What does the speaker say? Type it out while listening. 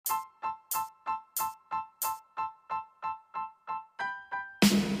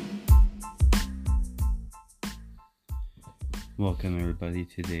Welcome everybody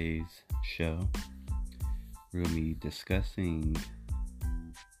to today's show. We're going to be discussing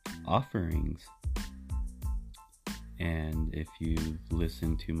offerings. And if you've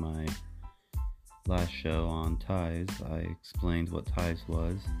listened to my last show on tithes, I explained what tithes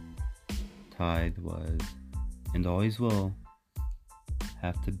was. Tithe was, and always will,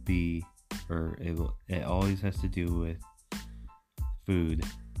 have to be, or it always has to do with food.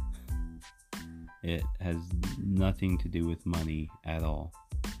 It has nothing to do with money at all.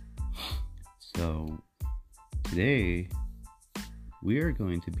 So today we are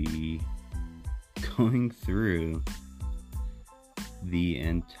going to be going through the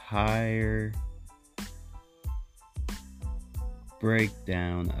entire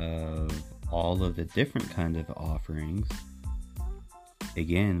breakdown of all of the different kinds of offerings.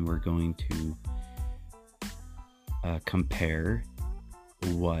 Again, we're going to compare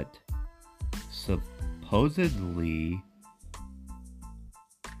what supposedly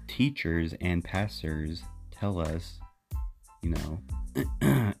teachers and pastors tell us,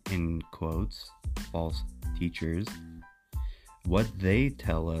 in quotes, false teachers, what they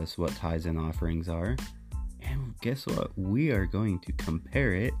tell us what tithes and offerings are. And guess what? We are going to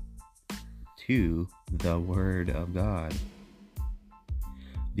compare it to the Word of God.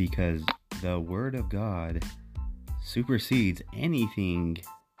 Because the Word of God supersedes anything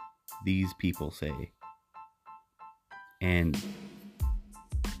these people say. And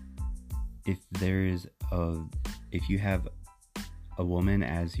if you have a woman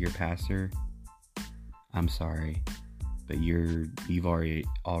as your pastor, I'm sorry, but you've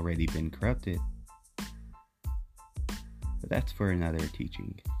already been corrupted. But that's for another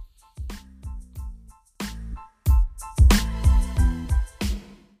teaching.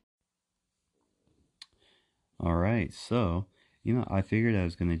 All right, so I figured I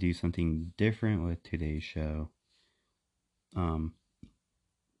was going to do something different with today's show.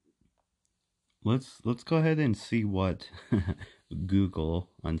 Let's go ahead and see what Google,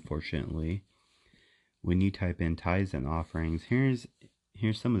 unfortunately, when you type in tithes and offerings, here's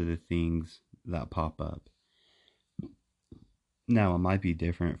some of the things that pop up. Now, it might be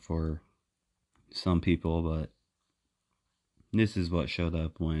different for some people, but this is what showed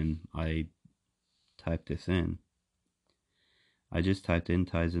up when I typed this in. I just typed in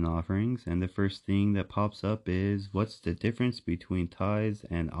tithes and offerings, and the first thing that pops up is, what's the difference between tithes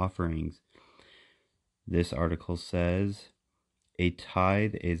and offerings? This article says, a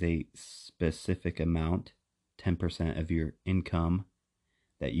tithe is a specific amount, 10% of your income,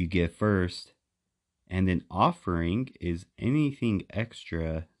 that you give first, and an offering is anything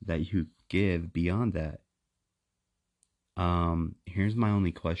extra that you give beyond that. Here's my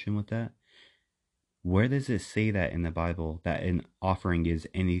only question with that. Where does it say that in the Bible, that an offering is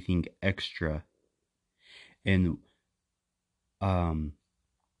anything extra? And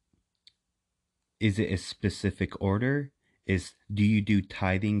is it a specific order? Do you do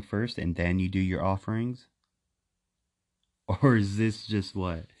tithing first and then you do your offerings? Or is this just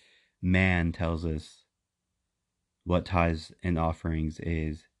what man tells us what tithes and offerings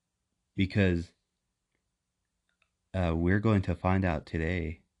is? Because we're going to find out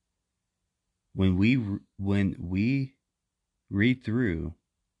today. When we read through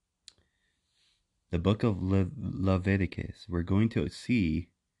the book of Leviticus, we're going to see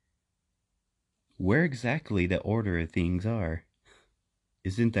where exactly the order of things are.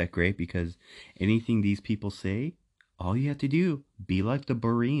 Isn't that great? Because anything these people say, all you have to do, be like the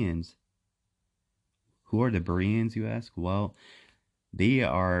Bereans. Who are the Bereans, you ask? Well, they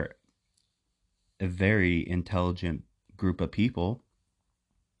are a very intelligent group of people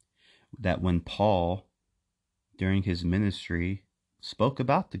that when Paul, during his ministry, spoke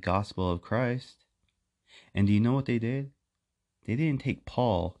about the gospel of Christ, and do you know what they did? They didn't take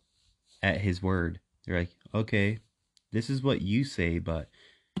Paul at his word. They're like, okay, this is what you say, but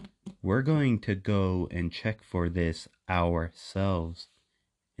we're going to go and check for this ourselves.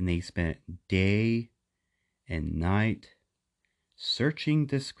 And they spent day and night searching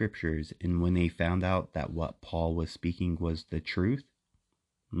the scriptures, and when they found out that what Paul was speaking was the truth,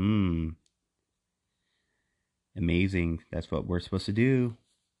 amazing. That's what we're supposed to do.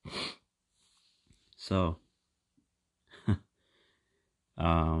 So,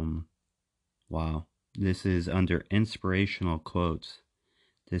 wow. This is under inspirational quotes.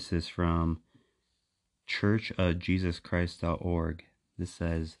 This is from churchofjesuschrist.org. This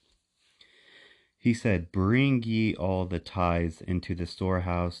says, he said, bring ye all the tithes into the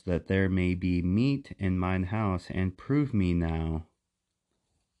storehouse, that there may be meat in mine house, and prove me now.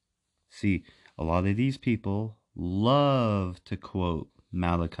 See, a lot of these people love to quote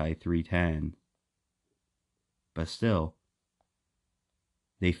Malachi 3:10. But still,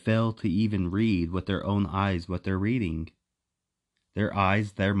 They fail to even read with their own eyes what they're reading. Their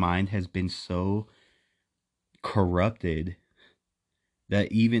eyes, their mind has been so corrupted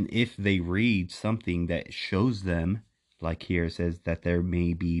that even if they read something that shows them, like here it says that there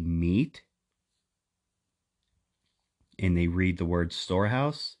may be meat, and they read the word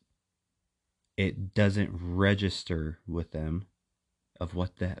storehouse, it doesn't register with them of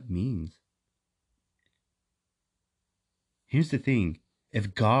what that means. Here's the thing.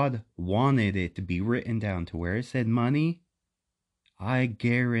 If God wanted it to be written down to where it said money, I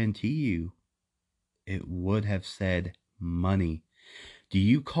guarantee you it would have said money. Do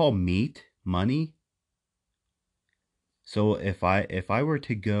you call meat money? So if I were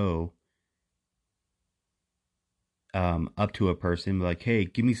to go up to a person like, hey,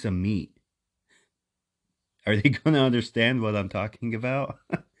 give me some meat, are they going to understand what I'm talking about?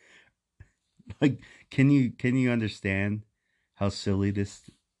 Like, can you understand how silly this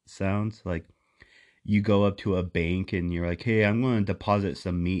sounds? Like, you go up to a bank and you're like, hey, I'm going to deposit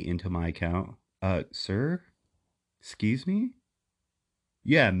some meat into my account. Sir? Excuse me?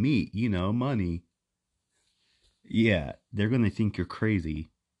 Yeah, meat, money. Yeah, they're going to think you're crazy.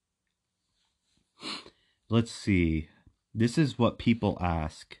 Let's see. This is what people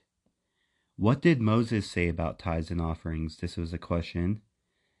ask. What did Moses say about tithes and offerings? This was a question.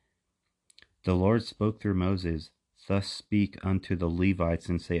 The Lord spoke through Moses. Thus speak unto the Levites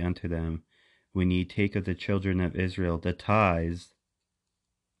and say unto them, when ye take of the children of Israel the tithes,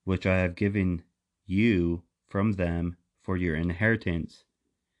 which I have given you from them for your inheritance,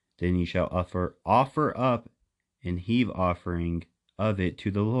 then ye shall offer up and heave offering of it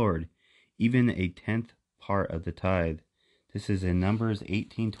to the Lord, even a tenth part of the tithe. This is in Numbers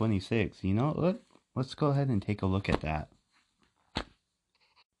 18:26. Let's go ahead and take a look at that.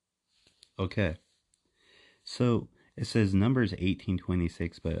 Okay. So it says Numbers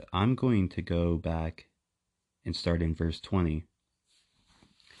 18:26, but I'm going to go back and start in verse 20.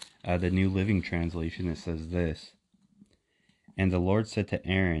 The New Living Translation, it says this. And the Lord said to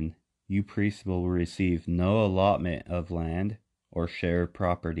Aaron, you priests will receive no allotment of land or share of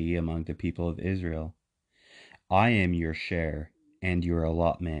property among the people of Israel. I am your share and your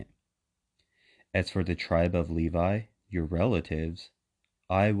allotment. As for the tribe of Levi, your relatives,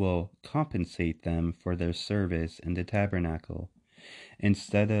 I will compensate them for their service in the tabernacle.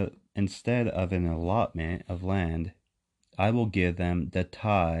 Instead of an allotment of land, I will give them the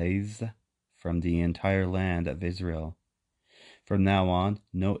tithes from the entire land of Israel. From now on,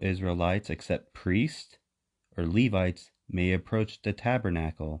 no Israelites except priests or Levites may approach the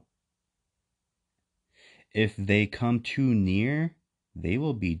tabernacle. If they come too near, they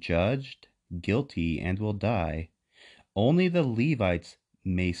will be judged guilty and will die. Only the Levites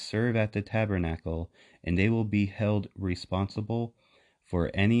may serve at the tabernacle, and they will be held responsible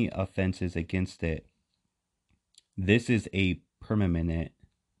for any offenses against it. This is a permanent,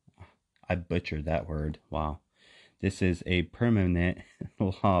 I butchered that word, wow. This is a permanent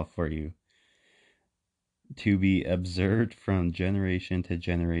law for you, to be observed from generation to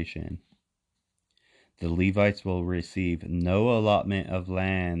generation. The Levites will receive no allotment of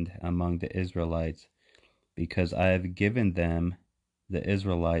land among the Israelites, because I have given them, the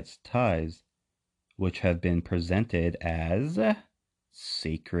Israelites, tithes, which have been presented as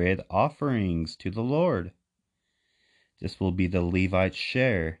sacred offerings to the Lord. This will be the Levites'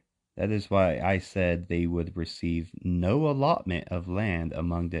 share. That is why I said they would receive no allotment of land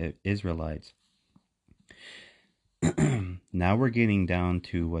among the Israelites. Now we're getting down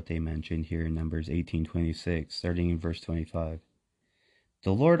to what they mentioned here in Numbers 18:26, starting in verse 25.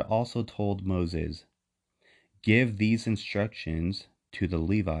 The Lord also told Moses, give these instructions to the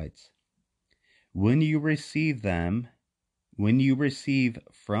Levites. When you receive from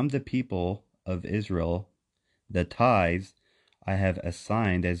the people of Israel the tithes I have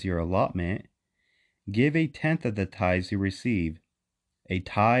assigned as your allotment, give a tenth of the tithes you receive, a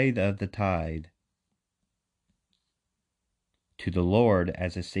tithe of the tithe, to the Lord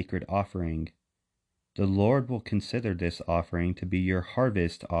as a sacred offering. The Lord will consider this offering to be your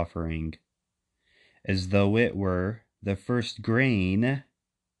harvest offering, as though it were the first grain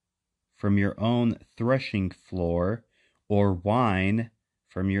from your own threshing floor, or wine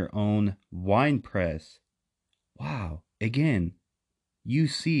from your own winepress. Wow, again, you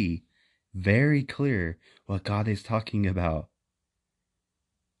see very clear what God is talking about.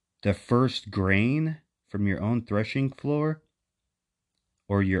 The first grain from your own threshing floor,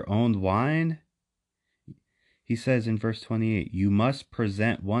 or your own wine. He says in verse 28, you must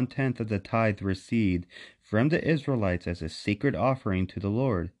present 1/10 of the tithe received from the Israelites as a sacred offering to the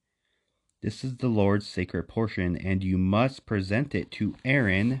Lord. This is the Lord's sacred portion, and you must present it to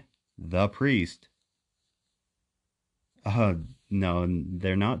Aaron, the priest. Uh, no,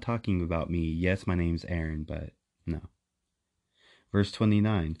 they're not talking about me. Yes, my name's Aaron, but no. Verse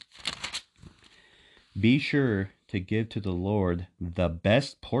 29. Be sure to give to the Lord the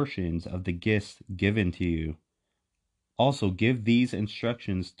best portions of the gifts given to you. Also, give these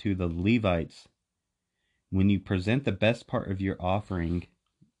instructions to the Levites. When you present the best part of your offering,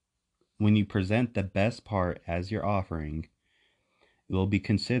 when you present the best part as your offering, it will be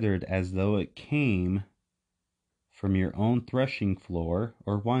considered as though it came from your own threshing floor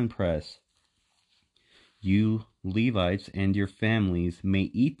or winepress. You Levites and your families may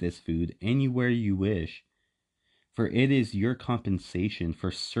eat this food anywhere you wish, for it is your compensation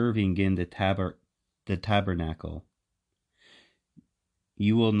for serving in the tabernacle.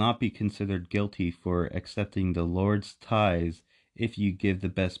 You will not be considered guilty for accepting the Lord's tithes if you give the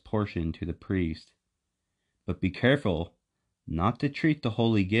best portion to the priest. But be careful not to treat the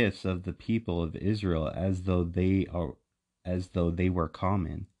holy gifts of the people of Israel as though they were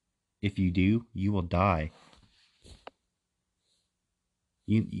common. If you do, you will die.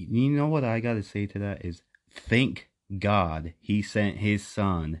 You know what I got to say to that is, thank God he sent his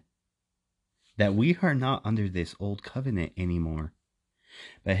son, that we are not under this old covenant anymore.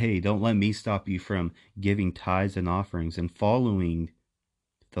 But hey, don't let me stop you from giving tithes and offerings and following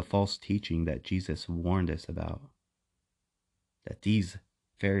the false teaching that Jesus warned us about, that these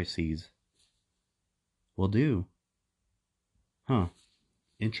Pharisees will do. Huh.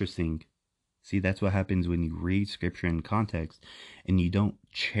 Interesting. See, that's what happens when you read scripture in context and you don't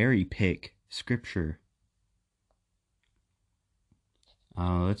cherry pick scripture.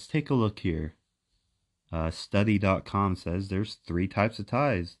 Let's take a look here. Study.com says there's 3 types of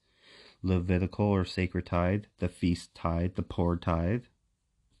tithes: Levitical or sacred tithe, the feast tithe, the poor tithe.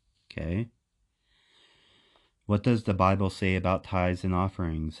 Okay. What does the Bible say about tithes and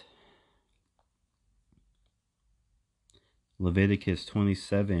offerings? Leviticus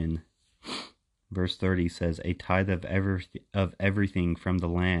 27 verse 30 says, a tithe of everything from the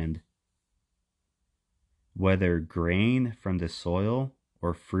land, whether grain from the soil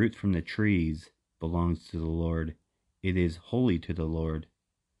or fruit from the trees, belongs to the Lord. It is holy to the Lord.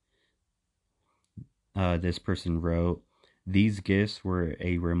 This person wrote, these gifts were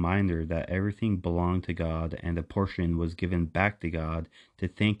a reminder that everything belonged to God, and a portion was given back to God to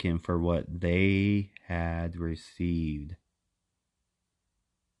thank him for what they had received.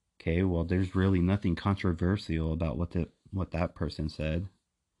 Okay, well, there's really nothing controversial about what that person said.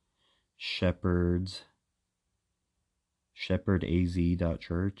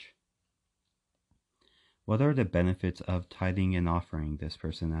 shepherdaz.church. What are the benefits of tithing and offering? This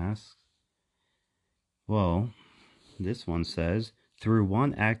person asks. Well, this one says, through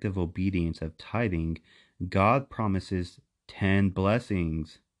one act of obedience of tithing, God promises 10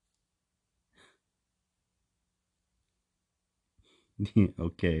 blessings.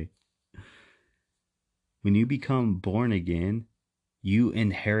 Okay. When you become born again, you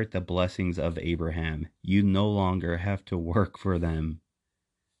inherit the blessings of Abraham. You no longer have to work for them.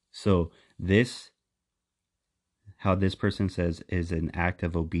 So how this person says is an act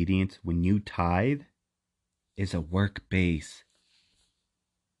of obedience. When you tithe, is a work base.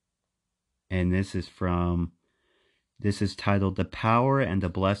 And this is titled The Power and the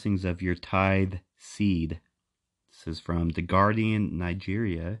Blessings of Your Tithe Seed. This is from The Guardian,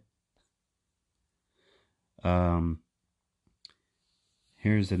 Nigeria.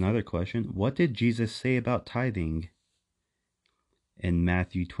 Here's another question. What did Jesus say about tithing? In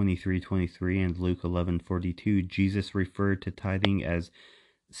Matthew 23:23 and Luke 11:42, Jesus referred to tithing as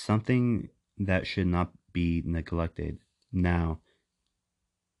something that should not be neglected. Now,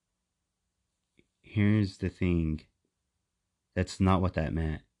 here's the thing. That's not what that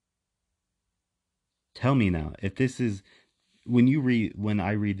meant. Tell me now, if this is, when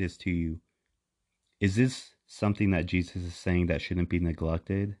I read this to you, is this something that Jesus is saying that shouldn't be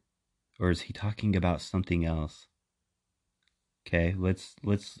neglected? Or is he talking about something else? Okay, let's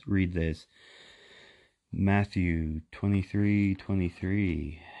read this. Matthew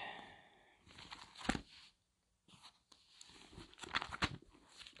 23:23.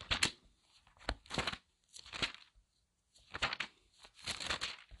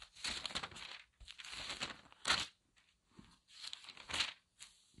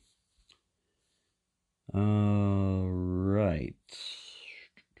 All right.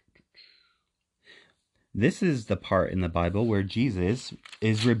 This is the part in the Bible where Jesus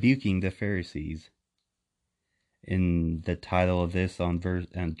is rebuking the Pharisees. In the title of this on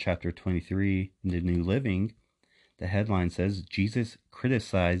chapter 23 in the New Living, the headline says, Jesus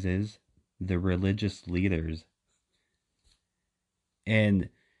criticizes the religious leaders. And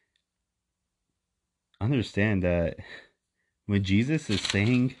understand that when Jesus is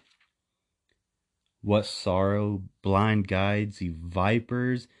saying, "What sorrow, blind guides, you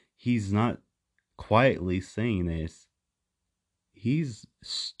vipers," he's not quietly saying this. He's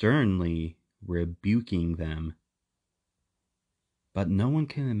sternly rebuking them. But no one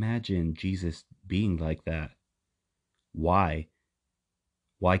can imagine Jesus being like that. Why?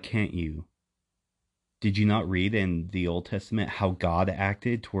 Why can't you? Did you not read in the Old Testament how God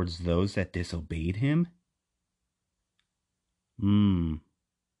acted towards those that disobeyed him?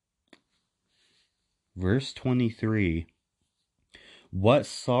 Verse 23. What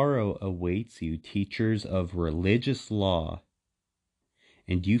sorrow awaits you, teachers of religious law,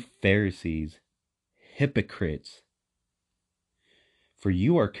 and you Pharisees, hypocrites! For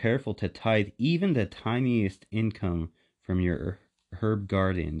you are careful to tithe even the tiniest income from your herb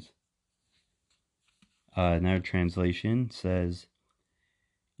gardens. Another translation says,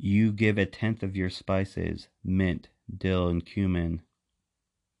 you give a tenth of your spices, mint, dill, and cumin.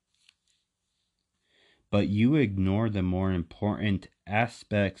 But you ignore the more important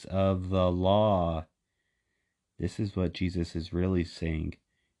aspects of the law. This is what Jesus is really saying.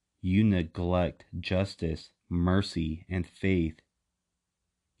 You neglect justice, mercy, and faith.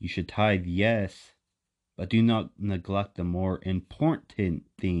 You should tithe, yes, but do not neglect the more important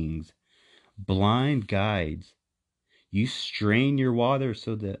things. Blind guides. You strain your water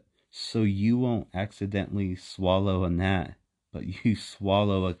so you won't accidentally swallow a gnat, but you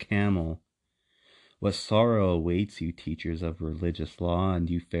swallow a camel. What sorrow awaits you, teachers of religious law, and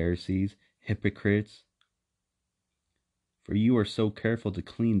you Pharisees, hypocrites! For you are so careful to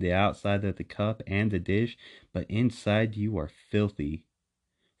clean the outside of the cup and the dish, but inside you are filthy,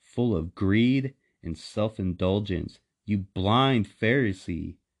 full of greed and self-indulgence. You blind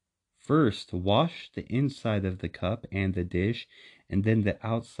Pharisee! First, wash the inside of the cup and the dish, and then the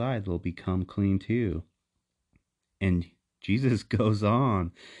outside will become clean too. And Jesus goes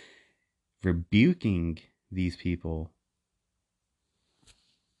on rebuking these people.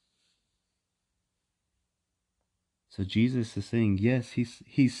 So Jesus is saying, yes,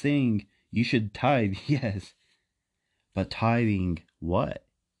 he's saying you should tithe, yes. But tithing what?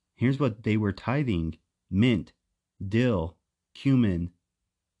 Here's what they were tithing: mint, dill, cumin,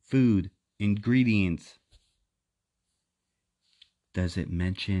 food, ingredients. Does it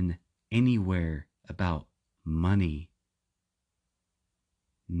mention anywhere about money?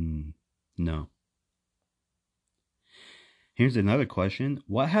 No. Here's another question.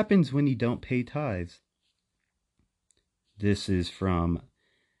 What happens when you don't pay tithes? This is from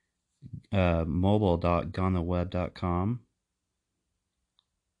mobile.ghanaweb.com.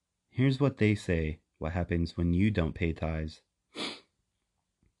 Here's what they say. What happens when you don't pay tithes?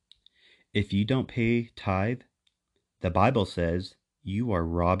 If you don't pay tithe, the Bible says you are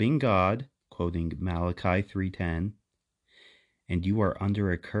robbing God, quoting Malachi 3:10, and you are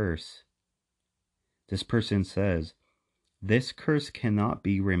under a curse. This person says, this curse cannot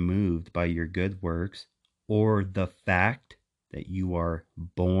be removed by your good works or the fact that you are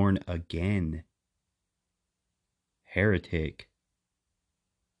born again. Heretic.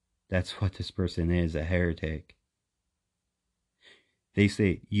 That's what this person is, a heretic. They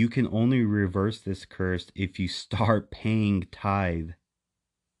say you can only reverse this curse if you start paying tithe.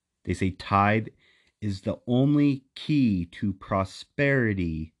 They say tithe is the only key to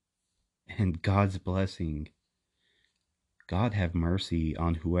prosperity and God's blessing. God have mercy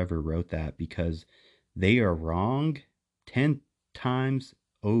on whoever wrote that, because they are wrong 10 times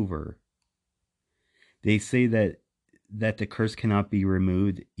over. They say that the curse cannot be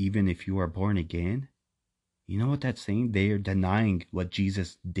removed even if you are born again. You know what that's saying? They are denying what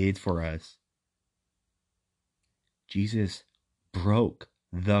Jesus did for us. Jesus broke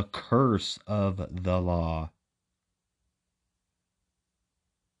the curse of the law.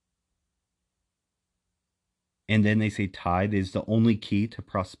 And then they say tithe is the only key to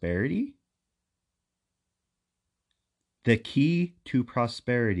prosperity? The key to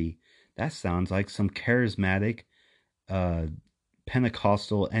prosperity. That sounds like some charismatic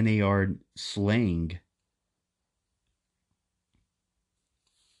Pentecostal NAR slang.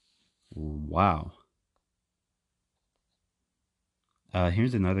 Wow.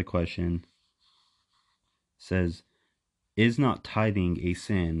 Here's another question. It says, is not tithing a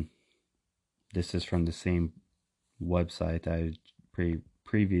sin? This is from the same website I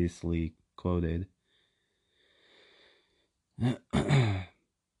previously quoted.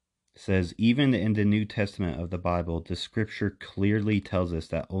 Says, even in the New Testament of the Bible, the scripture clearly tells us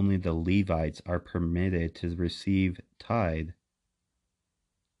that only the Levites are permitted to receive tithe.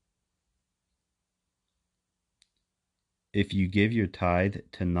 if you give your tithe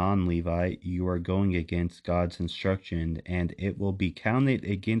to non-Levite, you are going against God's instruction, and it will be counted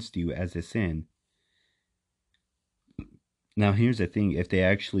against you as a sin. Now, here's the thing. If they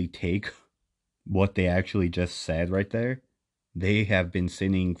actually take what they actually just said right there, they have been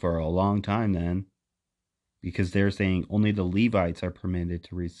sinning for a long time then, because they're saying only the Levites are permitted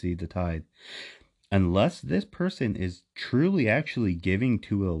to receive the tithe. Unless this person is truly actually giving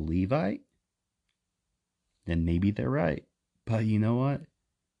to a Levite, then maybe they're right. But you know what?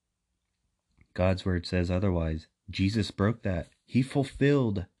 God's word says otherwise. Jesus broke that. He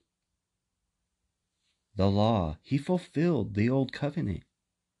fulfilled the law. He fulfilled the old covenant.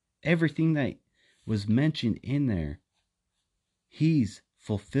 Everything that was mentioned in there, he's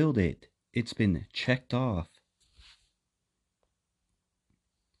fulfilled it. It's been checked off.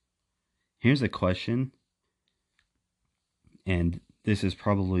 Here's a question, and this is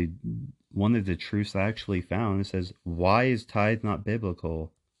probably one of the truths I actually found. It says, why is tithe not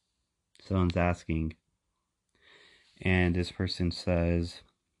biblical? Someone's asking. And this person says,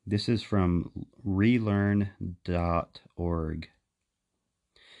 this is from relearn.org.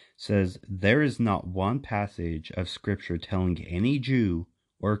 Says, there is not one passage of scripture telling any Jew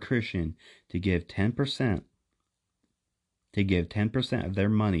or Christian to give 10% of their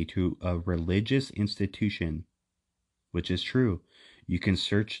money to a religious institution, which is true. You can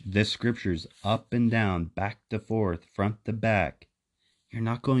search the scriptures up and down, back to forth, front to back. You're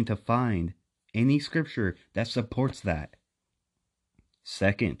not going to find any scripture that supports that.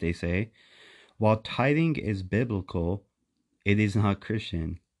 Second, they say, while tithing is biblical, it is not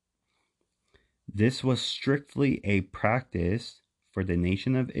Christian. This was strictly a practice for the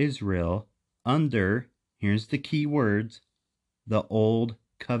nation of Israel under, here's the key words, the Old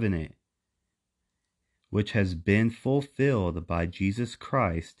Covenant, which has been fulfilled by Jesus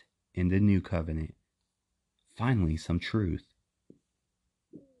Christ in the New Covenant. Finally, some truth.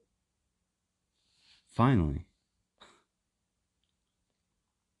 Finally.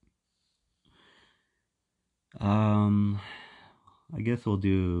 I guess we'll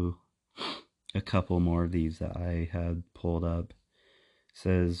do a couple more of these that I had pulled up. It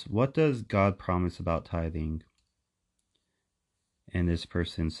says, what does God promise about tithing? And this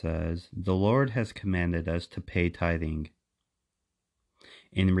person says, the Lord has commanded us to pay tithing.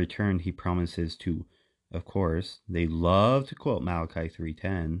 In return, he promises to, of course, they love to quote Malachi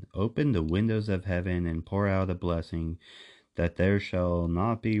 3:10, open the windows of heaven and pour out a blessing that there shall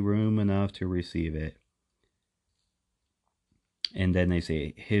not be room enough to receive it. And then they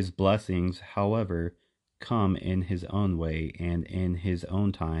say, his blessings, however, come in his own way and in his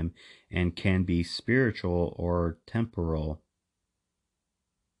own time and can be spiritual or temporal.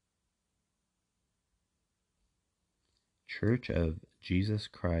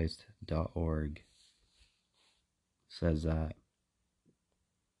 churchofjesuschrist.org says that.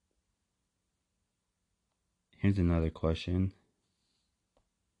 Here's another question.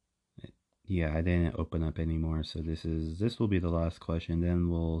 Yeah, I didn't open up anymore, so this will be the last question. Then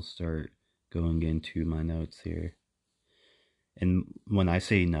we'll start going into my notes here. And when I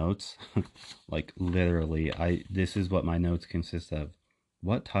say notes, like literally, this is what my notes consist of.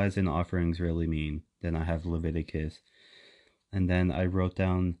 What tithes and offerings really mean. Then I have Leviticus. And then I wrote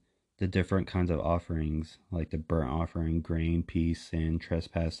down the different kinds of offerings, like the burnt offering, grain, peace, sin,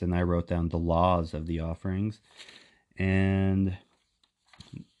 trespass. And I wrote down the laws of the offerings. And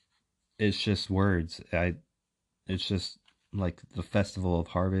it's just words. It's just like the Festival of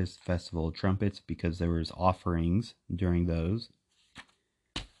Harvest, Festival of Trumpets, because there was offerings during those.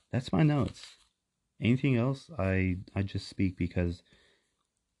 That's my notes. Anything else, I just speak because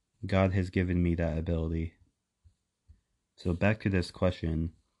God has given me that ability. So back to this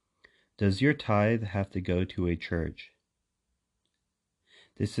question. Does your tithe have to go to a church?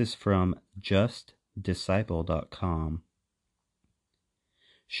 This is from justdisciple.com.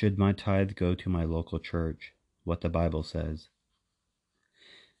 Should my tithe go to my local church? What the Bible says.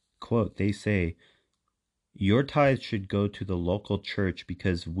 Quote, they say, your tithe should go to the local church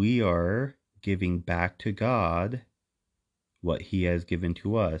because we are giving back to God what he has given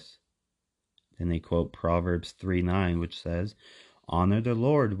to us. Then they quote Proverbs 3:9, which says, honor the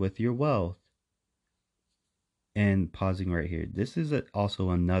Lord with your wealth. And pausing right here, this is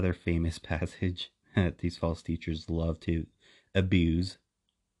also another famous passage that these false teachers love to abuse.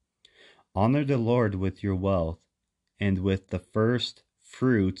 Honor the Lord with your wealth and with the first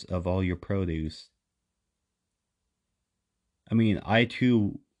fruits of all your produce. I mean, I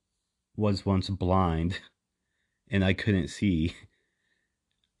too was once blind and I couldn't see.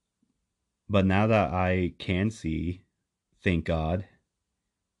 But now that I can see, thank God,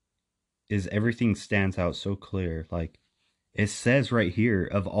 everything stands out so clear. Like, It says right here,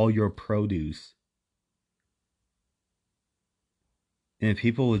 of all your produce. And if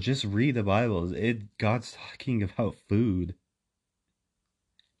people would just read the Bible, God's talking about food.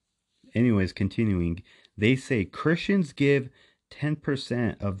 Anyways, continuing, they say Christians give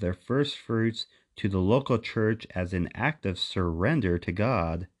 10% of their first fruits to the local church as an act of surrender to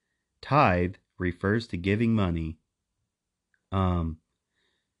God. Tithe refers to giving money.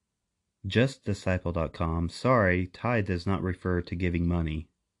 JustDisciple.com. Sorry, tithe does not refer to giving money.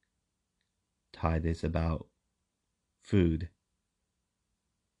 Tithe is about food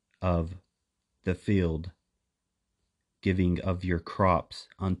of the field, giving of your crops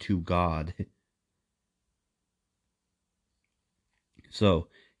unto God. So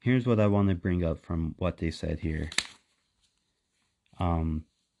here's what I want to bring up from what they said here. Let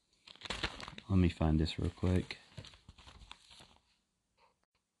me find this real quick.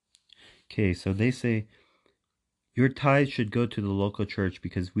 Okay, so they say your tithe should go to the local church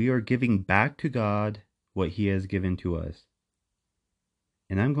because we are giving back to God what He has given to us.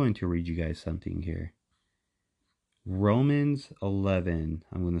 And I'm going to read you guys something here. Romans 11,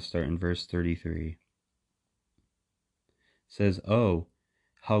 I'm going to start in verse 33. Says, "Oh,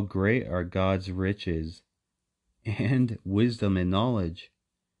 how great are God's riches and wisdom and knowledge.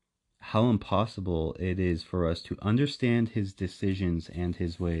 How impossible it is for us to understand His decisions and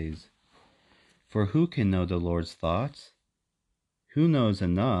His ways. For who can know the Lord's thoughts? Who knows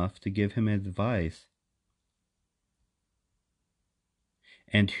enough to give Him advice?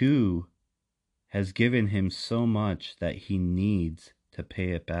 And who has given Him so much that He needs to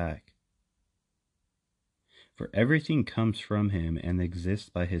pay it back? For everything comes from Him and exists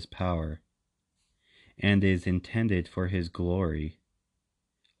by His power, and is intended for His glory.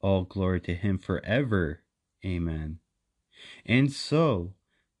 All glory to Him forever. Amen." And so,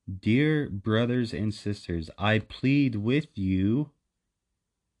 dear brothers and sisters, I plead with you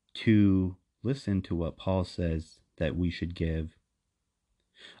to listen to what Paul says that we should give.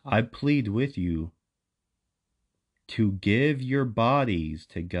 I plead with you to give your bodies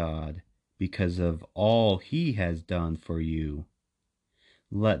to God because of all He has done for you.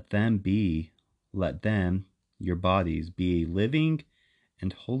 Let them, your bodies, be a living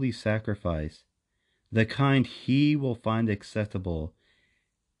and holy sacrifice, the kind He will find acceptable.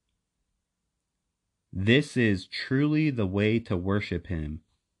 This is truly the way to worship Him.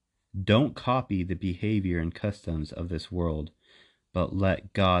 Don't copy the behavior and customs of this world, but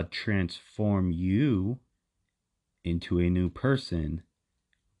let God transform you into a new person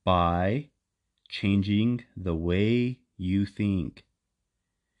by changing the way you think.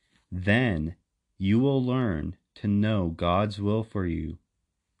 Then you will learn to know God's will for you,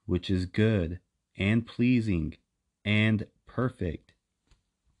 which is good and pleasing and perfect.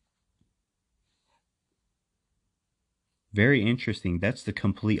 Very interesting. That's the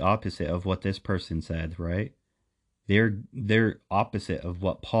complete opposite of what this person said, right? They're opposite of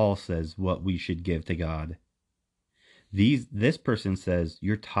what Paul says what we should give to God. This person says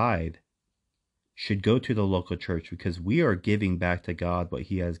your tithe should go to the local church because we are giving back to God what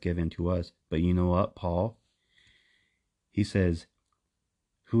He has given to us. But you know what, Paul? He says,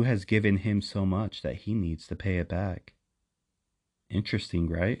 who has given him so much that he needs to pay it back? Interesting,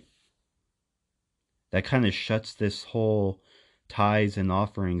 right? That kind of shuts this whole tithes and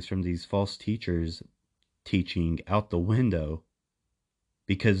offerings from these false teachers teaching out the window,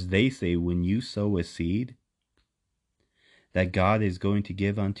 because they say when you sow a seed that God is going to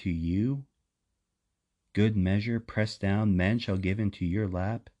give unto you, good measure, pressed down, men shall give into your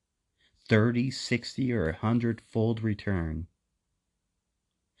lap, 30, 60, or 100-fold return.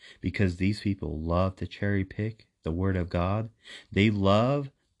 Because these people love to cherry pick the word of God. They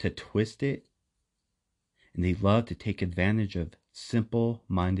love to twist it, and they love to take advantage of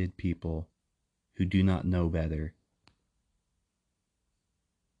simple-minded people who do not know better.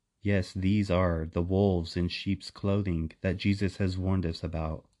 Yes, these are the wolves in sheep's clothing that Jesus has warned us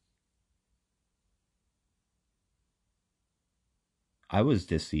about. I was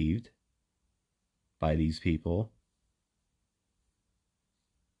deceived by these people.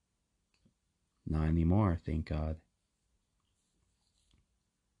 Not anymore, thank God.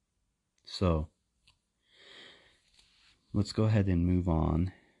 So, let's go ahead and move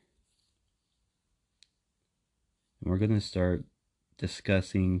on. We're going to start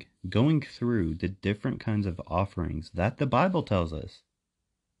discussing, going through the different kinds of offerings that the Bible tells us.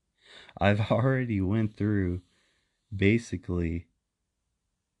 I've already went through basically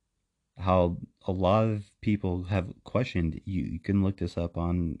how a lot of people have questioned. You can look this up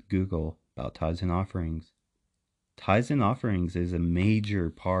on Google about tithes and offerings. Tithes and offerings is a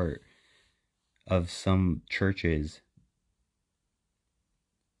major part of some churches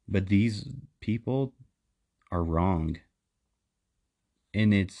But these people are wrong.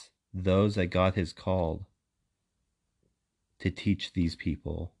 And it's those that God has called to teach these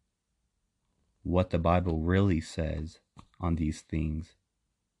people what the Bible really says on these things.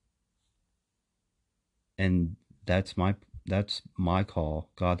 And that's my call.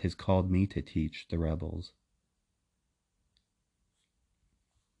 God has called me to teach the rebels.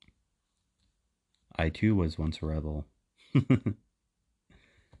 I too was once a rebel.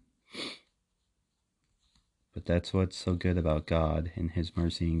 But that's what's so good about God and His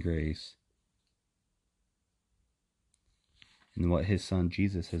mercy and grace, and what His Son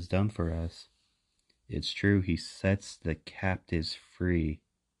Jesus has done for us. It's true, He sets the captives free.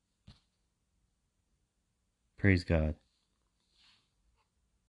 Praise God.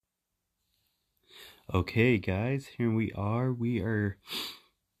 Okay, guys, here we are. We are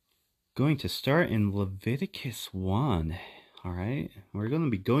going to start in Leviticus 1. All right, we're going to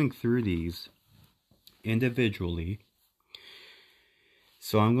be going through these individually.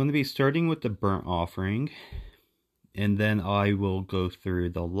 So I'm going to be starting with the burnt offering, and then I will go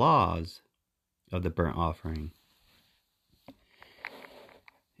through the laws of the burnt offering.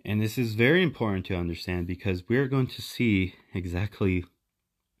 And this is very important to understand because we're going to see exactly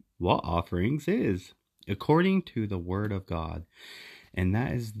what offerings is according to the Word of God. And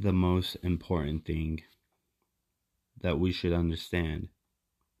that is the most important thing that we should understand.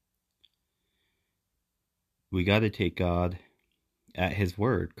 We got to take God at His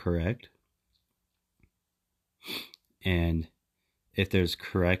word, correct? And if there's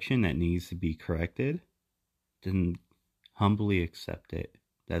correction that needs to be corrected, then humbly accept it.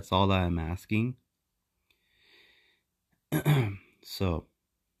 That's all that I'm asking. So,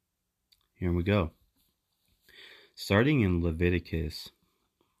 here we go. Starting in Leviticus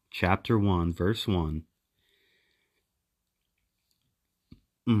chapter 1, verse 1.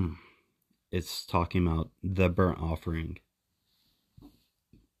 It's talking about the burnt offering.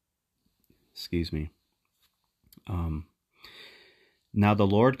 Excuse me. Now the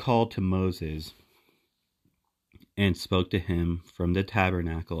Lord called to Moses and spoke to him from the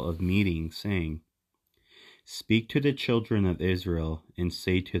tabernacle of meeting, saying, Speak to the children of Israel and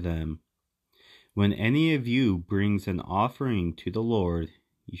say to them, When any of you brings an offering to the Lord,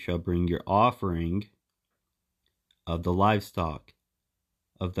 you shall bring your offering of the livestock,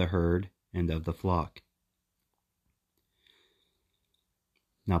 of the herd, and of the flock.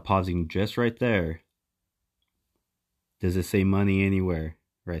 Now pausing just right there. Does it say money anywhere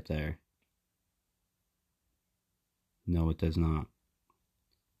right there? No, it does not.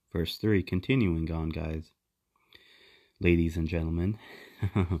 Verse 3, continuing on, guys. Ladies and gentlemen.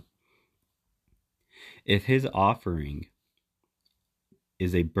 If his offering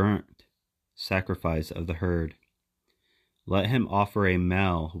is a burnt sacrifice of the herd, let him offer a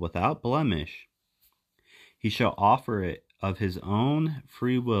male without blemish. He shall offer it of his own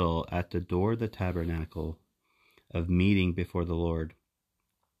free will at the door of the tabernacle of meeting before the Lord.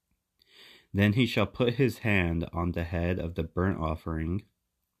 Then he shall put his hand on the head of the burnt offering,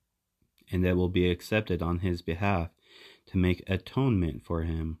 and it will be accepted on his behalf to make atonement for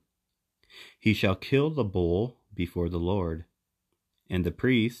him. He shall kill the bull before the Lord, and the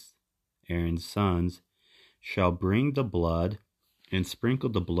priests, Aaron's sons, shall bring the blood and sprinkle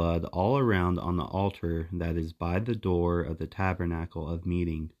the blood all around on the altar that is by the door of the tabernacle of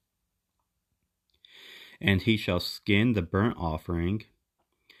meeting. And he shall skin the burnt offering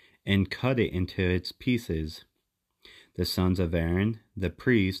and cut it into its pieces. The sons of Aaron, the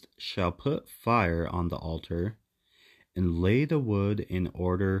priest, shall put fire on the altar and lay the wood in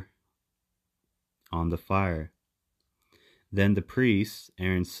order on the fire. Then the priests,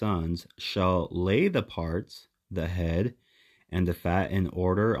 Aaron's sons, shall lay the parts, the head, and the fat in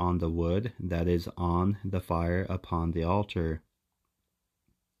order on the wood that is on the fire upon the altar.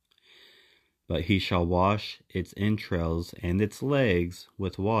 But he shall wash its entrails and its legs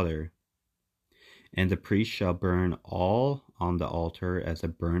with water. And the priest shall burn all on the altar as a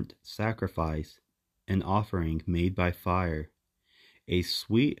burnt sacrifice, an offering made by fire, a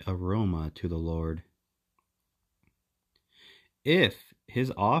sweet aroma to the Lord. If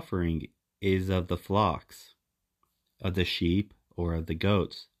his offering is of the flocks, of the sheep, or of the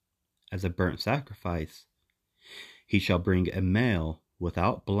goats, as a burnt sacrifice, he shall bring a male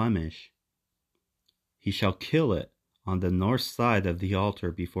without blemish. He shall kill it on the north side of the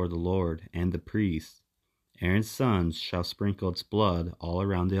altar before the Lord, and the priests, Aaron's sons, shall sprinkle its blood all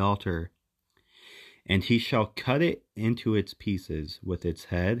around the altar. And he shall cut it into its pieces with its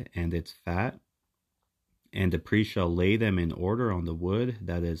head and its fat, and the priest shall lay them in order on the wood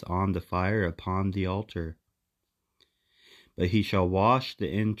that is on the fire upon the altar. But he shall wash the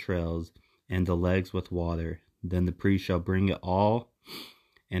entrails and the legs with water. Then the priest shall bring it all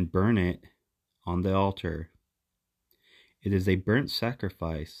and burn it on the altar. It is a burnt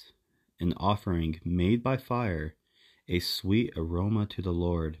sacrifice, an offering made by fire, a sweet aroma to the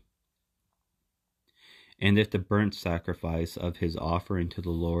Lord. And if the burnt sacrifice of his offering to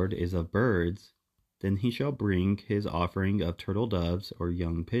the Lord is of birds, then he shall bring his offering of turtle doves or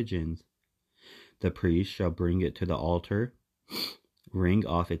young pigeons. The priest shall bring it to the altar, wring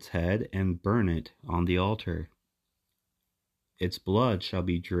off its head, and burn it on the altar. Its blood shall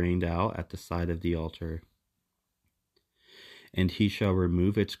be drained out at the side of the altar. And he shall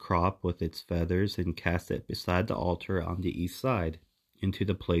remove its crop with its feathers and cast it beside the altar on the east side, into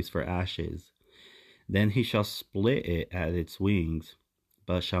the place for ashes. Then he shall split it at its wings,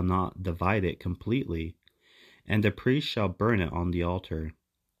 but shall not divide it completely. And the priest shall burn it on the altar,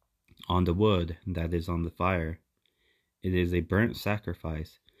 on the wood that is on the fire. It is a burnt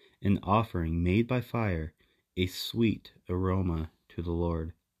sacrifice, an offering made by fire, a sweet aroma to the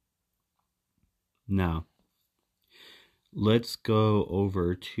Lord. Now, let's go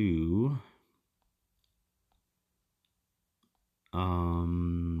over to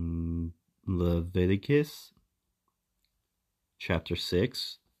Leviticus chapter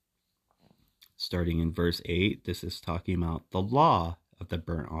 6, starting in verse 8. This is talking about the law of the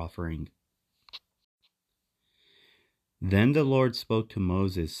burnt offering. Then the Lord spoke to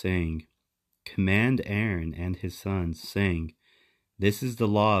Moses, saying, Command Aaron and his sons, saying, This is the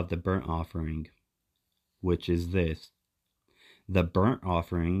law of the burnt offering, which is this: the burnt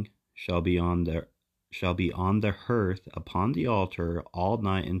offering shall be on the hearth upon the altar all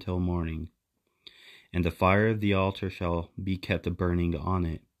night until morning, and the fire of the altar shall be kept burning on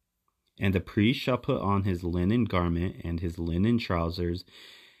it. And the priest shall put on his linen garment, and his linen trousers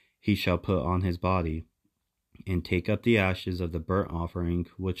he shall put on his body, and take up the ashes of the burnt offering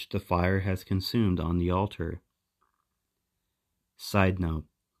which the fire has consumed on the altar. Side note: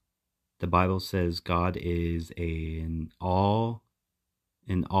 the Bible says God is an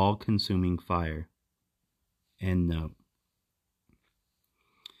all-consuming fire. End note.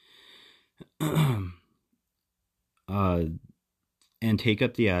 And take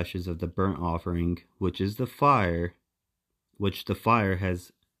up the ashes of the burnt offering, which is the fire, which the fire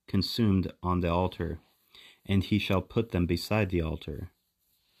has consumed on the altar, and he shall put them beside the altar.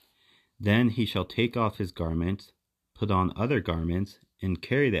 Then he shall take off his garments, put on other garments, and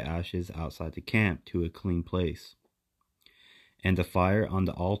carry the ashes outside the camp to a clean place. And the fire on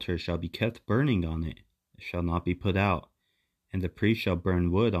the altar shall be kept burning on it, it shall not be put out. And the priest shall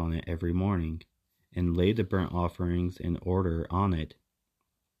burn wood on it every morning, and lay the burnt offerings in order on it.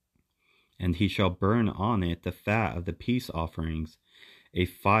 And he shall burn on it the fat of the peace offerings. A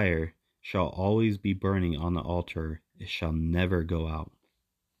fire shall always be burning on the altar, it shall never go out.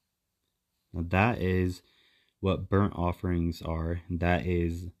 Now that is what burnt offerings are. That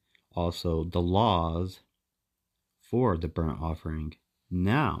is also the laws for the burnt offering.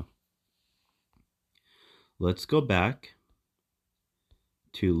 Now, let's go back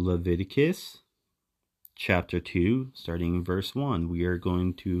to Leviticus chapter 2, starting in verse 1. We are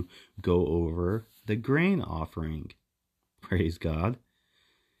going to go over the grain offering. Praise God.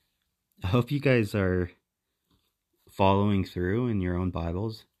 I hope you guys are following through in your own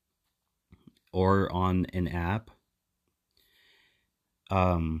Bibles or on an app.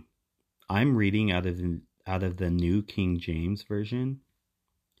 I'm reading out of the New King James Version.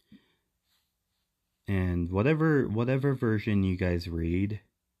 And whatever version you guys read,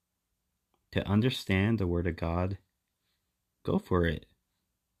 to understand the Word of God, go for it.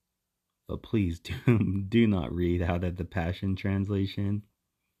 But please do not read out of the Passion Translation.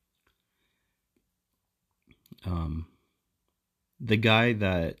 The guy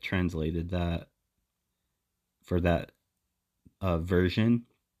that translated that for that version,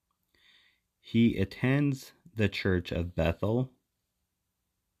 he attends the Church of Bethel,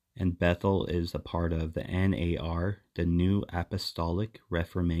 and Bethel is a part of the NAR, the New Apostolic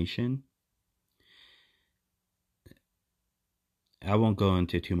Reformation. I won't go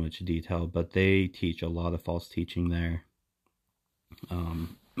into too much detail, but they teach a lot of false teaching there.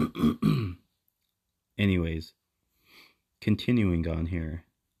 Anyways, continuing on here.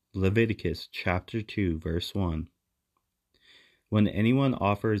 Leviticus chapter 2, verse 1. When anyone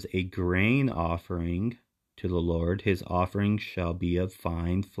offers a grain offering to the Lord, his offering shall be of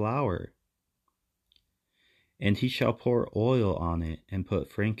fine flour. And he shall pour oil on it, and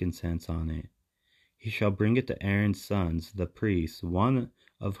put frankincense on it. He shall bring it to Aaron's sons, the priests, one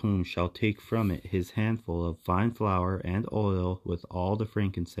of whom shall take from it his handful of fine flour and oil with all the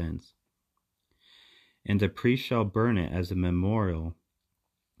frankincense. And the priest shall burn it as a memorial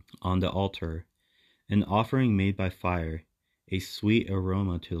on the altar, an offering made by fire, a sweet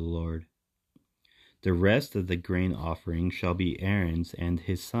aroma to the Lord. The rest of the grain offering shall be Aaron's and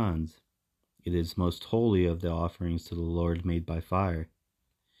his sons. It is most holy of the offerings to the Lord made by fire.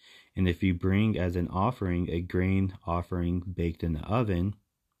 And if you bring as an offering a grain offering baked in the oven,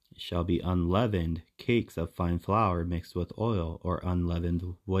 it shall be unleavened cakes of fine flour mixed with oil, or unleavened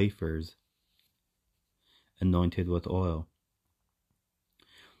wafers anointed with oil.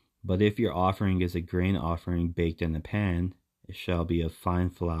 But if your offering is a grain offering baked in a pan, it shall be of fine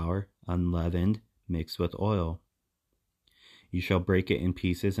flour, unleavened, mixed with oil. You shall break it in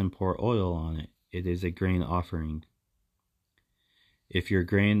pieces and pour oil on it. It is a grain offering. If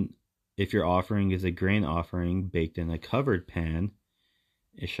your offering is a grain offering baked in a covered pan,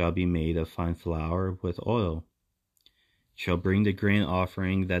 it shall be made of fine flour with oil. You shall bring the grain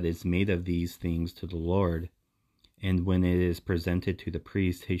offering that is made of these things to the Lord, and when it is presented to the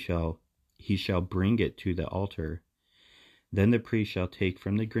priest, he shall bring it to the altar. Then the priest shall take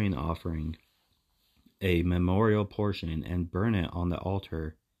from the grain offering a memorial portion and burn it on the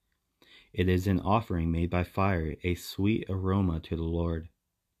altar. It is an offering made by fire, a sweet aroma to the Lord.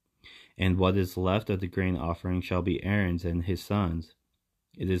 And what is left of the grain offering shall be Aaron's and his sons.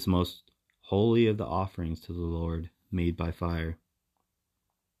 It is most holy of the offerings to the Lord made by fire.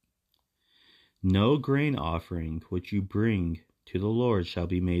 No grain offering which you bring to the Lord shall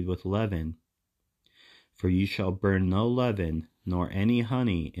be made with leaven. For you shall burn no leaven, nor any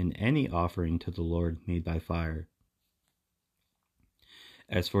honey in any offering to the Lord made by fire.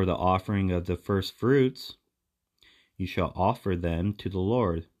 As for the offering of the first fruits, you shall offer them to the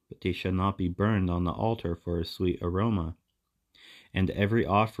Lord, but they shall not be burned on the altar for a sweet aroma. And every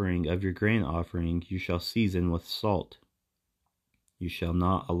offering of your grain offering you shall season with salt. You shall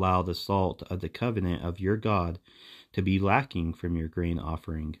not allow the salt of the covenant of your God to be lacking from your grain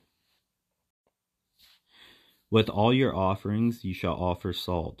offering. With all your offerings you shall offer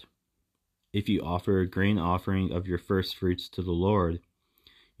salt. If you offer a grain offering of your first fruits to the Lord,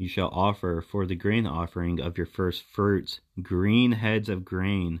 you shall offer for the grain offering of your first fruits green heads of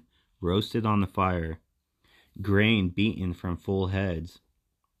grain roasted on the fire, grain beaten from full heads.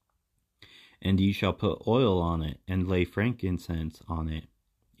 And ye shall put oil on it, and lay frankincense on it.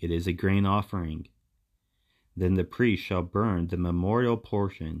 It is a grain offering. Then the priest shall burn the memorial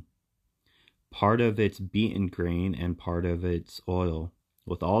portion, part of its beaten grain and part of its oil,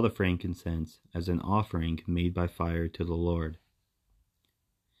 with all the frankincense, as an offering made by fire to the Lord.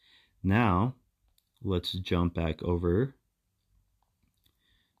 Now, let's jump back over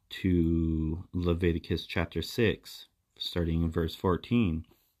to Leviticus chapter 6, starting in verse 14.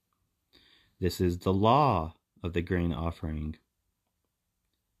 This is the law of the grain offering.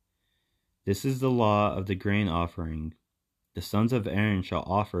 This is the law of the grain offering. The sons of Aaron shall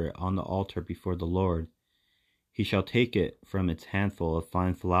offer it on the altar before the Lord. He shall take it from its handful of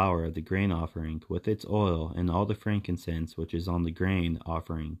fine flour of the grain offering, with its oil and all the frankincense which is on the grain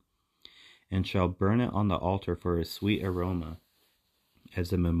offering, and shall burn it on the altar for a sweet aroma,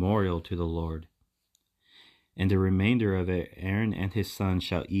 as a memorial to the Lord. And the remainder of it Aaron and his sons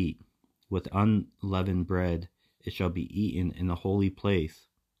shall eat. With unleavened bread it shall be eaten in a holy place.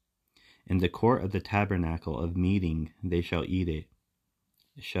 In the court of the tabernacle of meeting they shall eat it.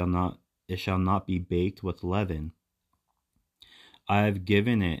 It shall not be baked with leaven. I have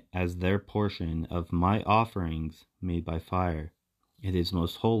given it as their portion of my offerings made by fire. It is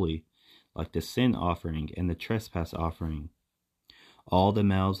most holy, like the sin offering and the trespass offering. All the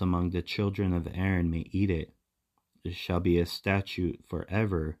males among the children of Aaron may eat it. It shall be a statute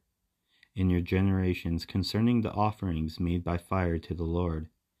forever in your generations concerning the offerings made by fire to the Lord.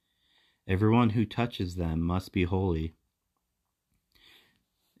 Everyone who touches them must be holy.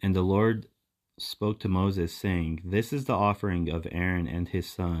 And the Lord spoke to Moses, saying, This is the offering of Aaron and his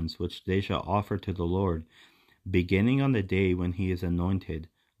sons, which they shall offer to the Lord, beginning on the day when he is anointed,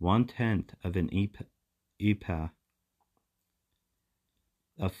 1/10 of an ephah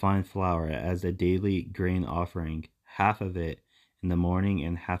of fine flour as a daily grain offering, half of it in the morning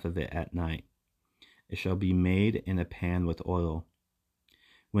and half of it at night. It shall be made in a pan with oil.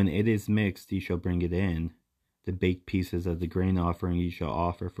 When it is mixed, ye shall bring it in. The baked pieces of the grain offering ye shall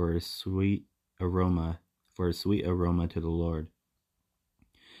offer for a sweet aroma to the Lord.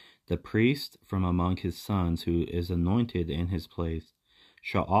 The priest from among his sons who is anointed in his place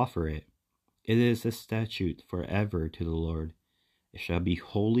shall offer it. It is a statute forever to the Lord. It shall be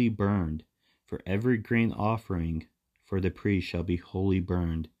wholly burned, for every grain offering for the priest shall be wholly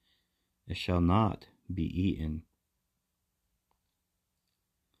burned. It shall not be eaten.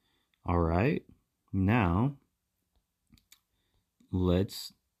 All right. Now,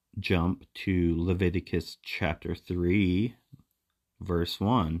 let's jump to Leviticus chapter 3, verse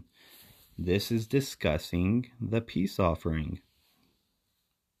 1. This is discussing the peace offering.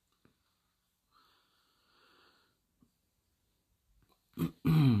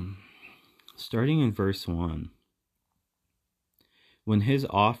 Starting in verse 1. When his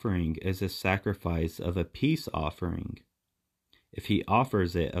offering is a sacrifice of a peace offering, if he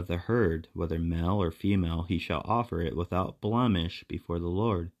offers it of the herd, whether male or female, he shall offer it without blemish before the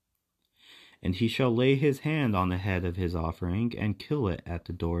Lord. And he shall lay his hand on the head of his offering, and kill it at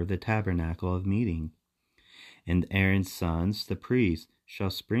the door of the tabernacle of meeting. And Aaron's sons, the priests, shall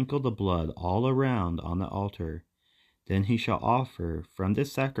sprinkle the blood all around on the altar. Then he shall offer from the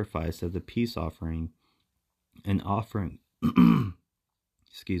sacrifice of the peace offering an offering, an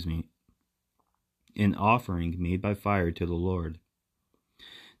offering made by fire to the Lord.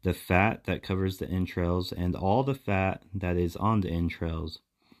 The fat that covers the entrails, and all the fat that is on the entrails,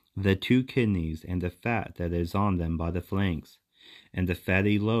 the 2 kidneys, and the fat that is on them by the flanks, and the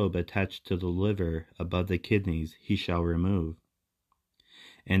fatty lobe attached to the liver above the kidneys, he shall remove.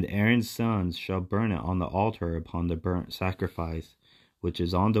 And Aaron's sons shall burn it on the altar upon the burnt sacrifice, which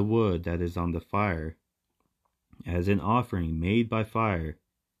is on the wood that is on the fire, as an offering made by fire,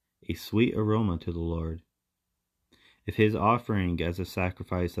 a sweet aroma to the Lord. If his offering as a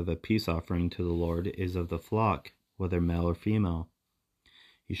sacrifice of a peace offering to the Lord is of the flock, whether male or female,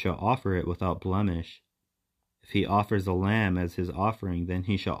 he shall offer it without blemish. If he offers a lamb as his offering, then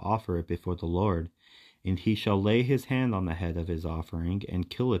he shall offer it before the Lord, and he shall lay his hand on the head of his offering, and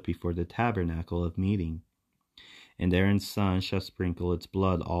kill it before the tabernacle of meeting. And Aaron's son shall sprinkle its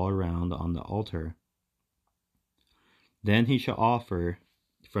blood all around on the altar. Then he shall offer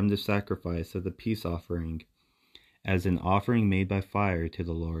from the sacrifice of the peace offering, as an offering made by fire to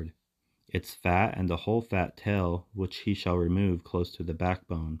the Lord, its fat and the whole fat tail, which he shall remove close to the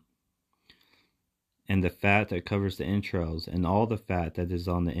backbone, and the fat that covers the entrails, and all the fat that is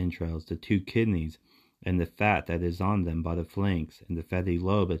on the entrails, the 2 kidneys, and the fat that is on them by the flanks, and the fatty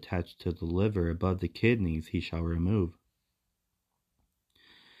lobe attached to the liver above the kidneys, he shall remove.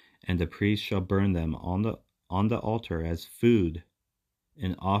 And the priest shall burn them on the altar as food,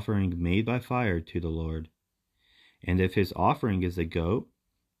 an offering made by fire to the Lord. And if his offering is a goat,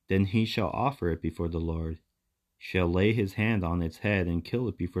 then he shall offer it before the Lord, shall lay his hand on its head, and kill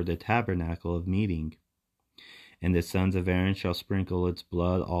it before the tabernacle of meeting. And the sons of Aaron shall sprinkle its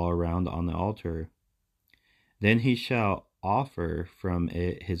blood all around on the altar. Then he shall offer from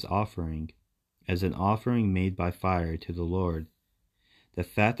it his offering, as an offering made by fire to the Lord, the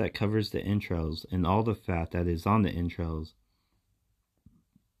fat that covers the entrails, and all the fat that is on the entrails,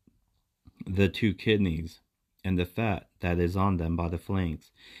 the 2 kidneys, and the fat that is on them by the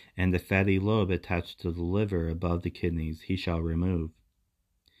flanks, and the fatty lobe attached to the liver above the kidneys, he shall remove.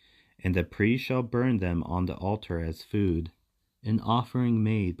 And the priest shall burn them on the altar as food, an offering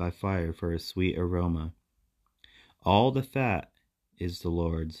made by fire for a sweet aroma. All the fat is the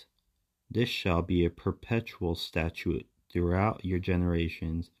Lord's. This shall be a perpetual statute throughout your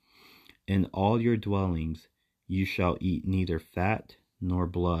generations. In all your dwellings you shall eat neither fat nor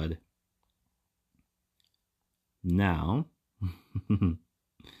blood. Now,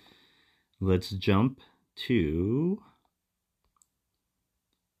 let's jump to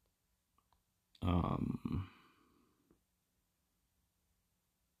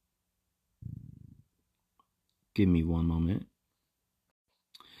give me one moment.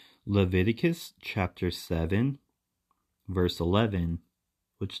 Leviticus chapter 7, verse 11,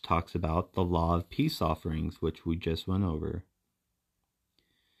 which talks about the law of peace offerings, which we just went over.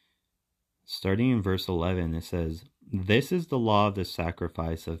 Starting in verse 11, it says, "This is the law of the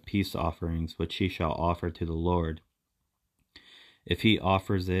sacrifice of peace offerings, which he shall offer to the Lord. If he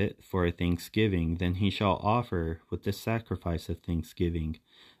offers it for a thanksgiving, then he shall offer with the sacrifice of thanksgiving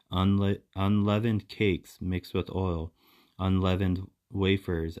unleavened cakes mixed with oil, unleavened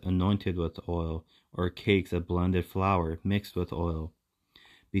wafers anointed with oil, or cakes of blended flour mixed with oil.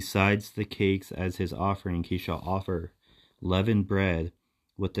 Besides the cakes as his offering, he shall offer leavened bread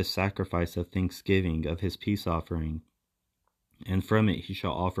with the sacrifice of thanksgiving of his peace offering. And from it he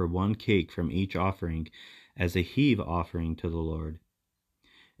shall offer 1 cake from each offering as a heave offering to the Lord.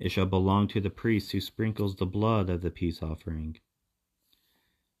 It shall belong to the priest who sprinkles the blood of the peace offering.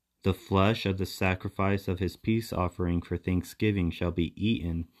 The flesh of the sacrifice of his peace offering for thanksgiving shall be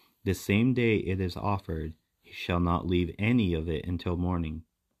eaten the same day it is offered. He shall not leave any of it until morning.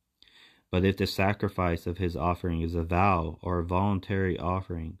 But if the sacrifice of his offering is a vow or a voluntary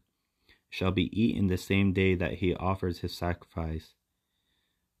offering, it shall be eaten the same day that he offers his sacrifice.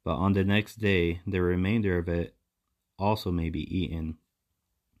 but on the next day the remainder of it also may be eaten.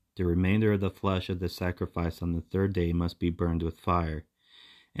 The remainder of the flesh of the sacrifice on the third day must be burned with fire.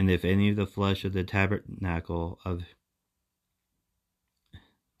 And if any of the flesh of the tabernacle of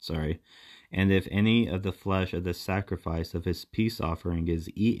and if any of the flesh of the sacrifice of his peace offering is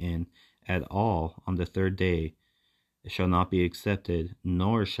eaten at all on the third day, it shall not be accepted,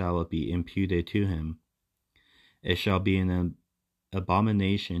 nor shall it be imputed to him. It shall be an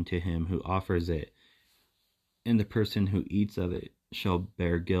abomination to him who offers it, and the person who eats of it shall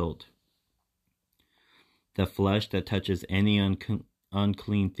bear guilt. The flesh that touches any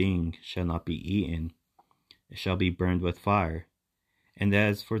unclean thing shall not be eaten. It shall be burned with fire. And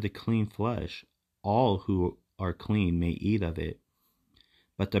as for the clean flesh, all who are clean may eat of it.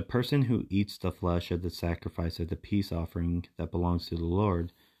 But the person who eats the flesh of the sacrifice of the peace offering that belongs to the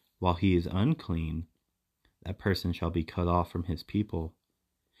Lord, while he is unclean, that person shall be cut off from his people.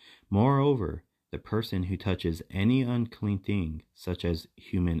 Moreover, the person who touches any unclean thing, such as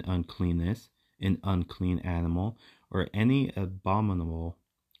human uncleanness, an unclean animal, or any abominable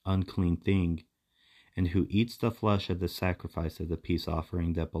unclean thing, and who eats the flesh of the sacrifice of the peace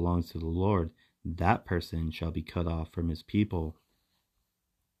offering that belongs to the Lord, that person shall be cut off from his people.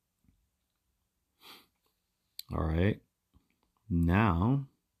 All right. Now,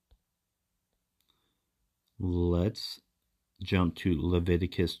 let's jump to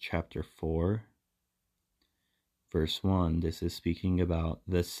Leviticus chapter 4, verse 1. This is speaking about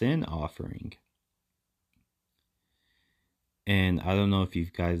the sin offering. And I don't know if you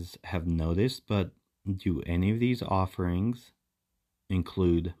guys have noticed, but do any of these offerings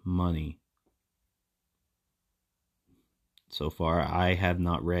include money? So far, I have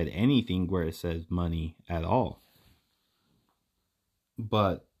not read anything where it says money at all.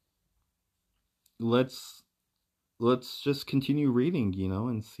 But let's just continue reading,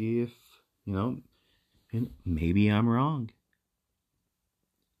 and see if, maybe I'm wrong.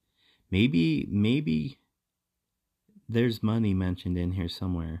 Maybe there's money mentioned in here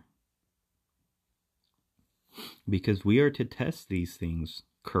somewhere. Because we are to test these things,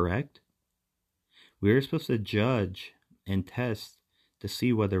 correct? We are supposed to judge and test to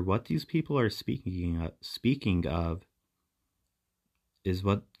see whether what these people are speaking of is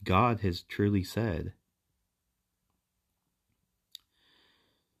what God has truly said.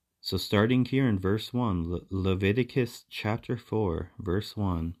 So starting here in verse 1, Leviticus chapter 4, verse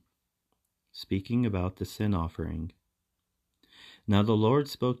 1, speaking about the sin offering. Now the Lord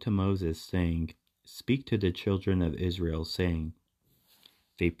spoke to Moses, saying, Speak to the children of Israel, saying,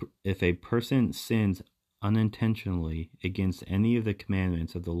 If a person sins unintentionally against any of the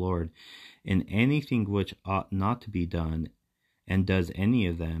commandments of the Lord in anything which ought not to be done, and does any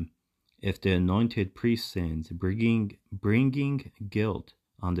of them, if the anointed priest sins, bringing guilt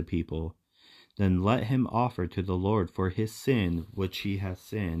on the people, then let him offer to the Lord for his sin which he has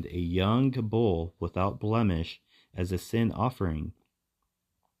sinned a young bull without blemish as a sin offering.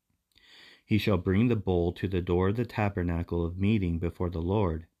 He shall bring the bull to the door of the tabernacle of meeting before the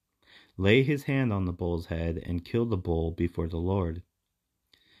Lord, lay his hand on the bull's head, and kill the bull before the Lord.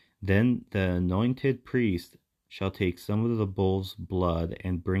 Then the anointed priest shall take some of the bull's blood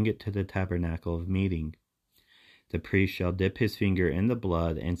and bring it to the tabernacle of meeting. The priest shall dip his finger in the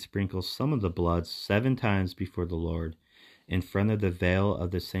blood and sprinkle some of the blood 7 times before the Lord, in front of the veil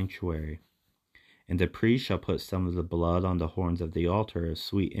of the sanctuary. And the priest shall put some of the blood on the horns of the altar of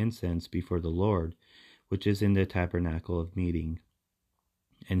sweet incense before the Lord, which is in the tabernacle of meeting.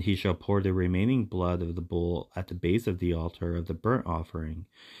 And he shall pour the remaining blood of the bull at the base of the altar of the burnt offering,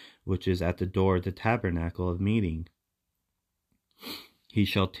 which is at the door of the tabernacle of meeting. He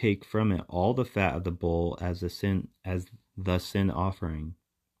shall take from it all the fat of the bull as the sin offering,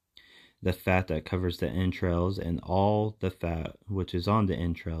 the fat that covers the entrails, and all the fat which is on the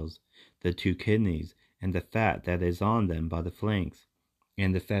entrails, the 2 kidneys, and the fat that is on them by the flanks,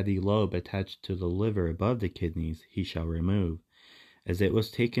 and the fatty lobe attached to the liver above the kidneys he shall remove, as it was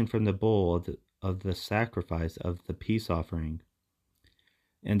taken from the bull of the sacrifice of the peace offering.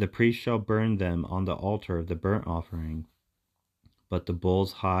 And the priest shall burn them on the altar of the burnt offering. But the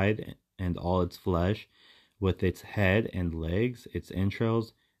bull's hide and all its flesh, with its head and legs, its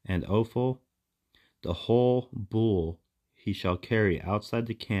entrails and offal, the whole bull he shall carry outside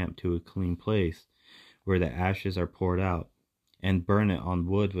the camp to a clean place, where the ashes are poured out, and burn it on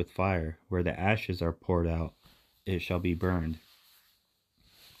wood with fire. Where the ashes are poured out, it shall be burned.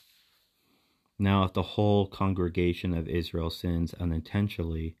 Now if the whole congregation of Israel sins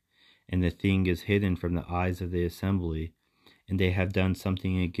unintentionally, and the thing is hidden from the eyes of the assembly, and they have done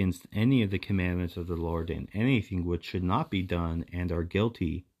something against any of the commandments of the Lord in anything which should not be done, and are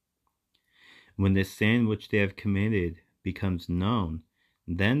guilty, When the sin which they have committed becomes known,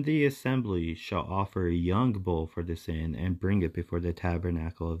 then the assembly shall offer a young bull for the sin and bring it before the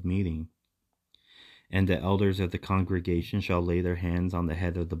tabernacle of meeting. And the elders of the congregation shall lay their hands on the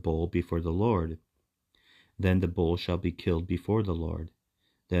head of the bull before the Lord. Then the bull shall be killed before the Lord.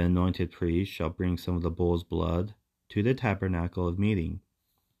 The anointed priest shall bring some of the bull's blood to the tabernacle of meeting.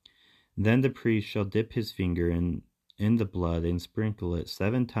 Then the priest shall dip his finger in the blood and sprinkle it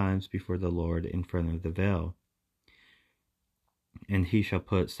 7 times before the Lord in front of the veil. And he shall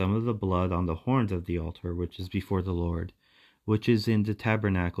put some of the blood on the horns of the altar which is before the Lord, which is in the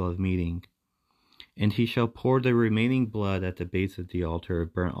tabernacle of meeting. And he shall pour the remaining blood at the base of the altar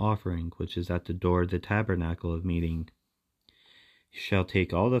of burnt offering, which is at the door of the tabernacle of meeting. He shall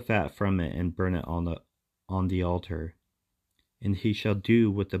take all the fat from it and burn it on the altar. And he shall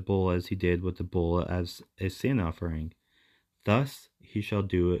do with the bull as he did with the bull as a sin offering. Thus he shall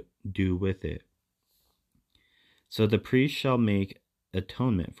do with it. So the priest shall make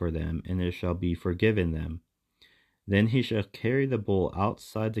atonement for them, and it shall be forgiven them. Then he shall carry the bull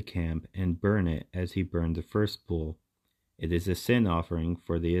outside the camp and burn it as he burned the first bull. It is a sin offering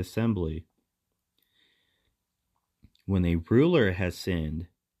for the assembly. When a ruler has sinned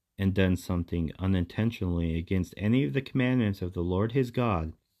and done something unintentionally against any of the commandments of the Lord his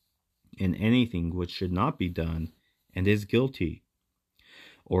God, in anything which should not be done, and is guilty,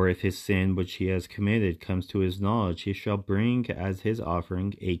 or if his sin which he has committed comes to his knowledge, he shall bring as his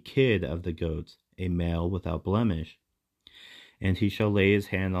offering a kid of the goats, a male without blemish. And he shall lay his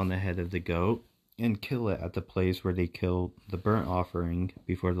hand on the head of the goat, and kill it at the place where they kill the burnt offering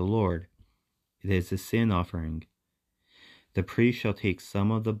before the Lord. It is a sin offering. The priest shall take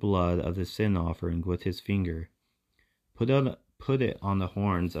some of the blood of the sin offering with his finger, put it on the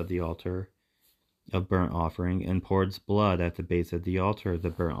horns of the altar of burnt offering, and pour its blood at the base of the altar of the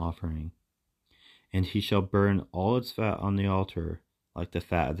burnt offering. And he shall burn all its fat on the altar, like the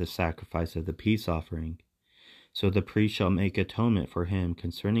fat of the sacrifice of the peace offering. So the priest shall make atonement for him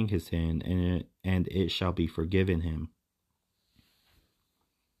concerning his sin, and it shall be forgiven him.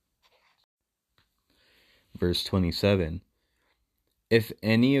 Verse 27. If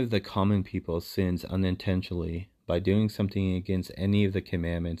any of the common people sins unintentionally by doing something against any of the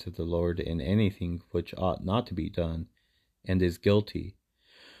commandments of the Lord in anything which ought not to be done, and is guilty,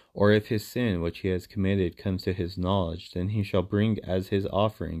 or if his sin which he has committed comes to his knowledge, then he shall bring as his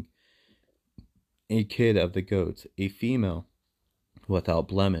offering a kid of the goats, a female without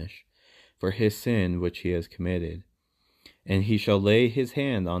blemish, for his sin which he has committed. And he shall lay his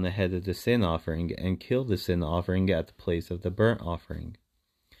hand on the head of the sin offering, and kill the sin offering at the place of the burnt offering.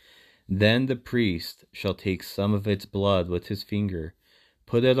 Then the priest shall take some of its blood with his finger,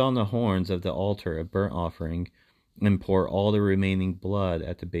 put it on the horns of the altar of burnt offering, and pour all the remaining blood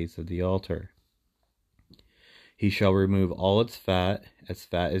at the base of the altar. He shall remove all its fat, as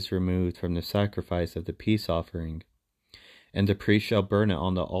fat is removed from the sacrifice of the peace offering. And the priest shall burn it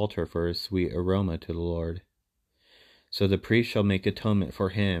on the altar for a sweet aroma to the Lord. So the priest shall make atonement for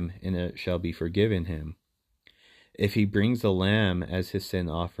him, and it shall be forgiven him. If he brings a lamb as his sin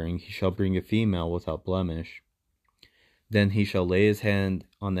offering, he shall bring a female without blemish. Then he shall lay his hand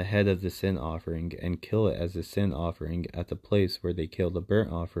on the head of the sin offering, and kill it as a sin offering at the place where they kill the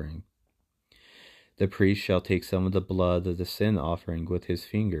burnt offering. The priest shall take some of the blood of the sin offering with his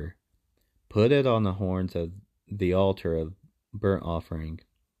finger, put it on the horns of the altar of burnt offering,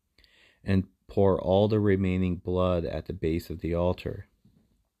 and pour all the remaining blood at the base of the altar.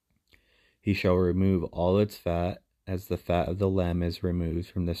 He shall remove all its fat, as the fat of the lamb is removed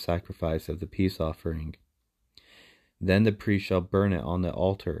from the sacrifice of the peace offering. Then the priest shall burn it on the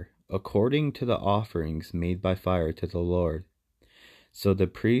altar, according to the offerings made by fire to the Lord. So the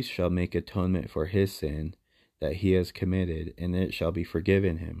priest shall make atonement for his sin that he has committed, and it shall be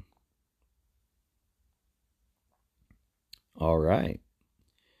forgiven him. All right.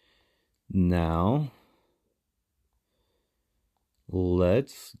 Now,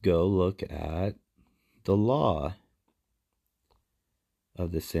 let's go look at the law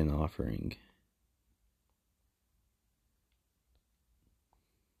of the sin offering.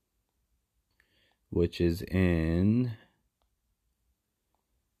 Which is in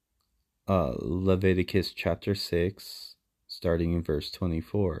Leviticus chapter 6, starting in verse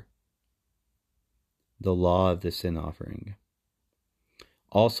 24. The law of the sin offering.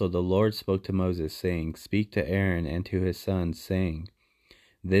 Also the Lord spoke to Moses, saying, Speak to Aaron and to his sons, saying,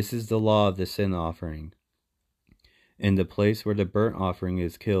 This is the law of the sin offering. In the place where the burnt offering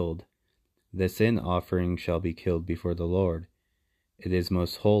is killed, the sin offering shall be killed before the Lord. It is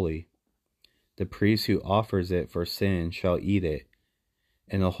most holy. The priest who offers it for sin shall eat it.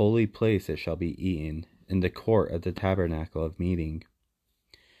 In a holy place it shall be eaten, in the court of the tabernacle of meeting.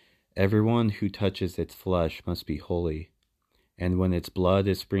 Everyone who touches its flesh must be holy, and when its blood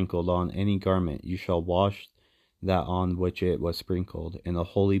is sprinkled on any garment, you shall wash that on which it was sprinkled in a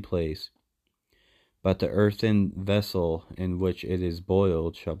holy place. But the earthen vessel in which it is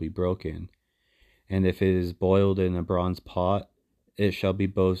boiled shall be broken, and if it is boiled in a bronze pot, it shall be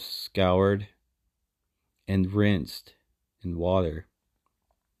both scoured and rinsed in water.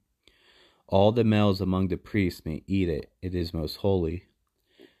 All the males among the priests may eat it, it is most holy.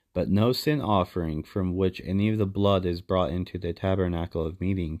 But no sin offering from which any of the blood is brought into the tabernacle of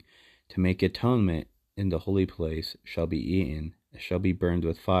meeting to make atonement in the holy place shall be eaten, it shall be burned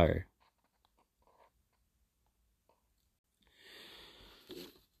with fire.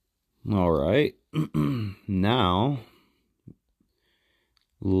 All right, now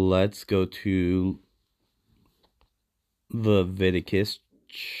let's go to Leviticus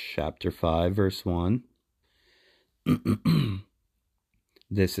chapter 5, verse 1.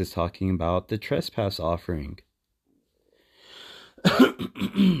 This is talking about the trespass offering.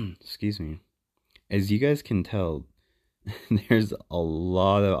 Excuse me. As you guys can tell, there's a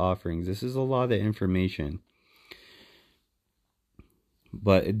lot of offerings. This is a lot of information.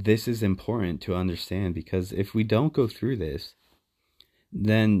 But this is important to understand, because if we don't go through this,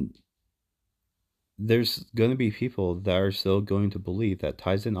 then there's going to be people that are still going to believe that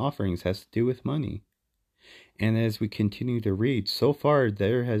tithes and offerings has to do with money. And as we continue to read, so far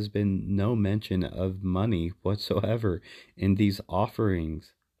there has been no mention of money whatsoever in these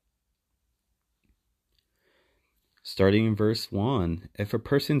offerings. Starting in verse 1, if a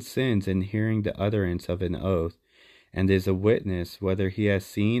person sins in hearing the utterance of an oath, and is a witness whether he has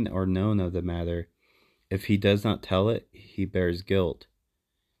seen or known of the matter, if he does not tell it, he bears guilt.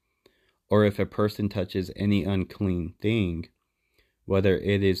 Or if a person touches any unclean thing, whether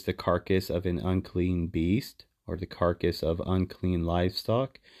it is the carcass of an unclean beast, or the carcass of unclean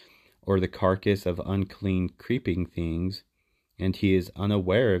livestock, or the carcass of unclean creeping things, and he is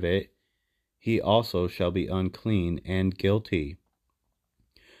unaware of it, he also shall be unclean and guilty.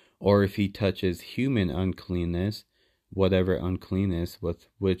 Or if he touches human uncleanness, whatever uncleanness with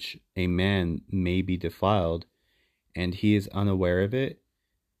which a man may be defiled, and he is unaware of it,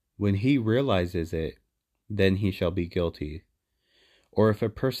 when he realizes it, then he shall be guilty. Or if a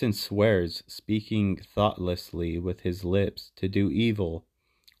person swears, speaking thoughtlessly with his lips, to do evil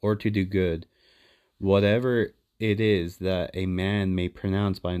or to do good, whatever it is that a man may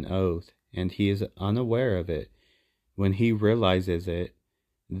pronounce by an oath, and he is unaware of it, when he realizes it,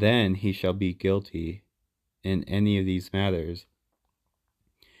 then he shall be guilty in any of these matters.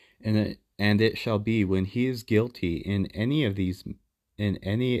 And it shall be, when he is guilty in any of these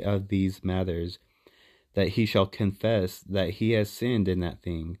matters, that he shall confess that he has sinned in that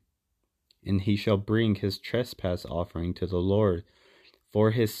thing, and he shall bring his trespass offering to the Lord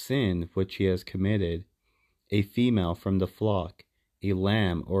for his sin which he has committed, a female from the flock, a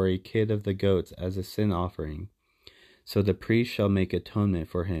lamb or a kid of the goats as a sin offering. So the priest shall make atonement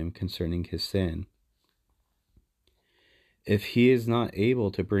for him concerning his sin. If he is not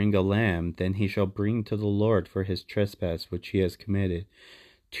able to bring a lamb, then he shall bring to the Lord for his trespass which he has committed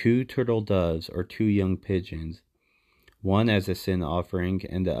 2 turtle doves or 2 young pigeons, one as a sin offering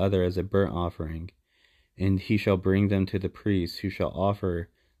and the other as a burnt offering. And he shall bring them to the priest, who shall offer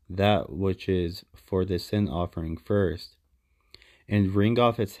that which is for the sin offering first, and wring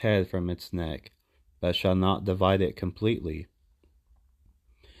off its head from its neck, but shall not divide it completely.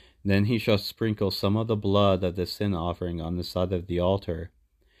 Then he shall sprinkle some of the blood of the sin offering on the side of the altar,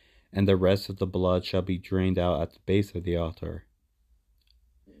 and the rest of the blood shall be drained out at the base of the altar.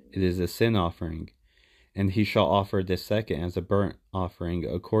 It is a sin offering, and he shall offer the second as a burnt offering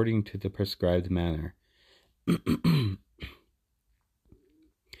according to the prescribed manner.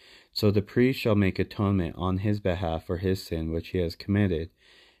 So the priest shall make atonement on his behalf for his sin which he has committed,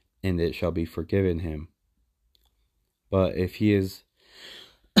 and it shall be forgiven him. But if he is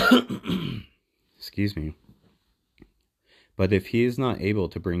excuse me. But if he is not able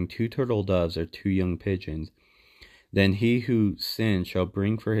to bring 2 turtle doves or 2 young pigeons, then he who sinned shall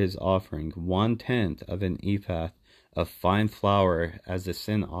bring for his offering 1/10 of an ephah of fine flour as a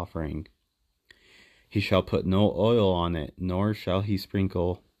sin offering. He shall put no oil on it, nor shall he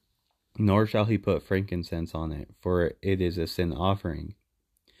put frankincense on it, for it is a sin offering.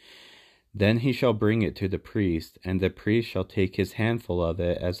 Then he shall bring it to the priest, and the priest shall take his handful of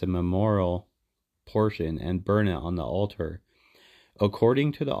it as a memorial portion and burn it on the altar,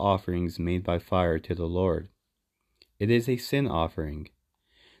 according to the offerings made by fire to the Lord. It is a sin offering.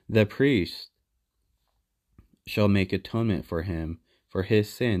 The priest shall make atonement for him for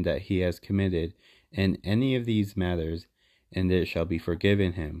his sin that he has committed in any of these matters, and it shall be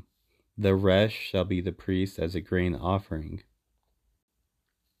forgiven him. The rest shall be the priest as a grain offering.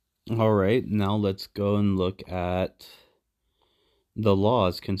 All right, now let's go and look at the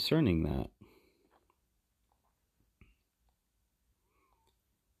laws concerning that.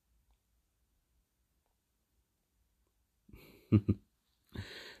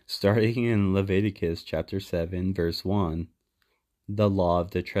 Starting in Leviticus chapter 7, verse 1, the law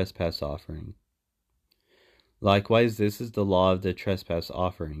of the trespass offering. Likewise, this is the law of the trespass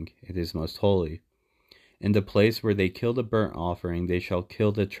offering. It is most holy. In the place where they kill the burnt offering, they shall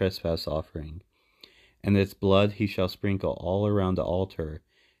kill the trespass offering. And its blood he shall sprinkle all around the altar,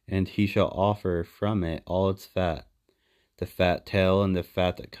 and he shall offer from it all its fat, the fat tail and the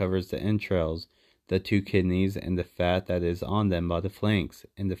fat that covers the entrails, the 2 kidneys and the fat that is on them by the flanks,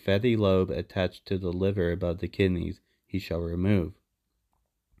 and the fatty lobe attached to the liver above the kidneys he shall remove.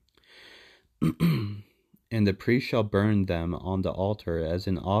 And the priest shall burn them on the altar as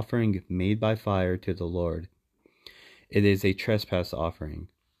an offering made by fire to the Lord. It is a trespass offering.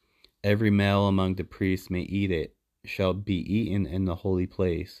 Every male among the priests may eat it, shall be eaten in the holy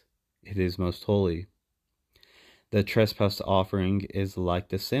place. It is most holy. The trespass offering is like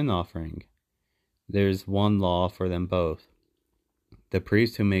the sin offering. There is one law for them both. The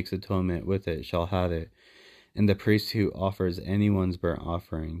priest who makes atonement with it shall have it, and the priest who offers anyone's burnt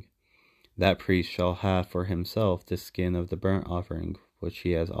offering, that priest shall have for himself the skin of the burnt offering which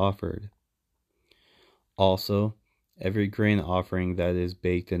he has offered. Also, every grain offering that is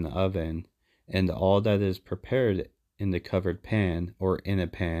baked in the oven, and all that is prepared in the covered pan or in a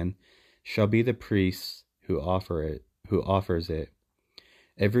pan, shall be the priest's who offers it.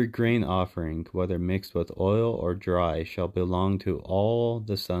 Every grain offering, whether mixed with oil or dry, shall belong to all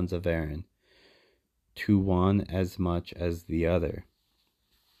the sons of Aaron, to one as much as the other.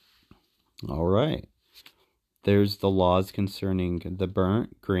 All right. There's the laws concerning the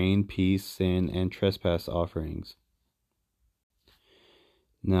burnt, grain, peace, sin, and trespass offerings.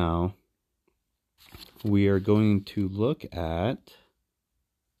 Now, we are going to look at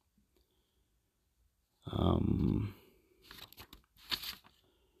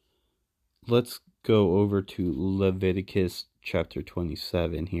let's go over to Leviticus chapter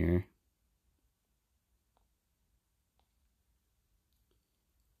 27 here.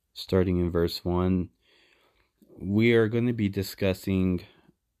 Starting in verse 1, we are going to be discussing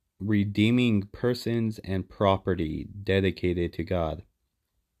redeeming persons and property dedicated to God.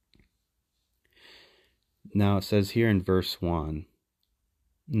 Now it says here in verse 1,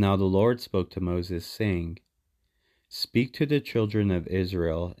 Now the Lord spoke to Moses, saying, Speak to the children of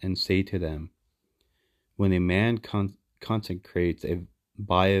Israel and say to them, When a man consecrates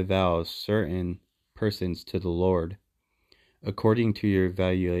by a vow certain persons to the Lord, according to your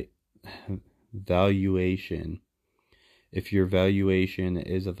valuation, if your valuation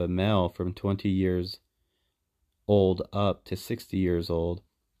is of a male from 20 years old up to 60 years old,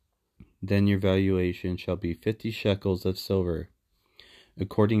 then your valuation shall be 50 shekels of silver,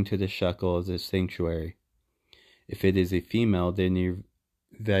 according to the shekel of the sanctuary. If it is a female, then your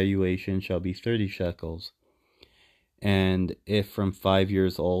valuation shall be 30 shekels. And if from 5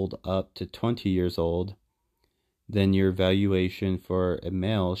 years old up to 20 years old, then your valuation for a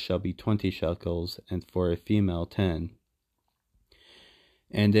male shall be 20 shekels, and for a female 10.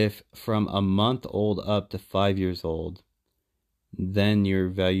 And if from a month old up to 5 years old, then your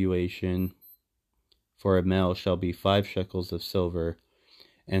valuation for a male shall be 5 shekels of silver,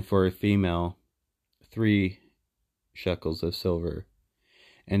 and for a female 3 shekels of silver.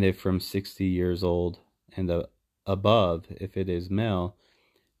 And if from 60 years old and above, if it is male,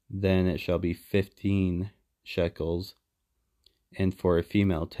 then it shall be 15 shekels, and for a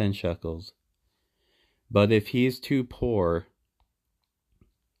female 10 shekels. But if he is too poor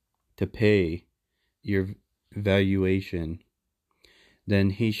to pay your valuation,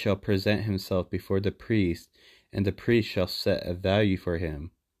 then he shall present himself before the priest, and the priest shall set a value for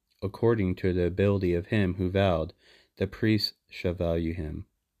him, according to the ability of him who vowed. The priest shall value him.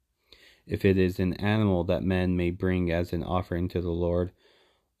 If it is an animal that men may bring as an offering to the Lord,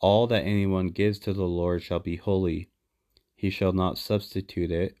 all that anyone gives to the Lord shall be holy. He shall not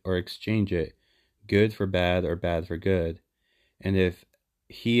substitute it or exchange it, good for bad or bad for good. And if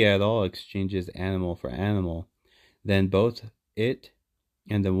he at all exchanges animal for animal, then both it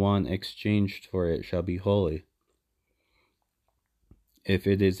and the one exchanged for it shall be holy. If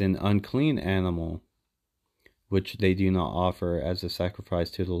it is an unclean animal, which they do not offer as a sacrifice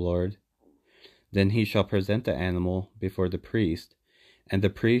to the Lord, then he shall present the animal before the priest, and the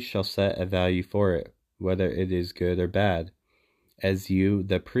priest shall set a value for it, whether it is good or bad. As you,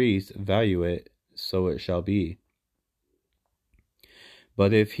 the priest, value it, so it shall be.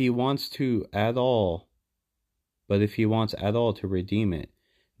 But if he wants at all to redeem it,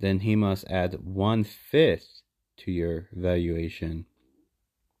 then he must add 1/5 to your valuation.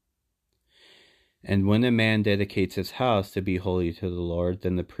 And when a man dedicates his house to be holy to the Lord,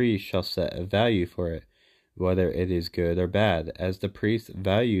 then the priest shall set a value for it, whether it is good or bad. As the priest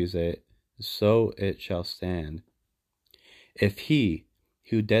values it, so it shall stand. If he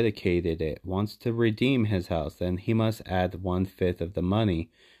who dedicated it wants to redeem his house, then he must add 1/5 of the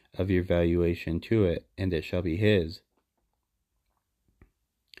money of your valuation to it, and it shall be his.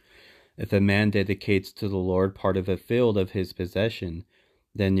 If a man dedicates to the Lord part of a field of his possession,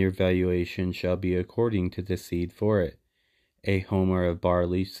 then your valuation shall be according to the seed for it. A homer of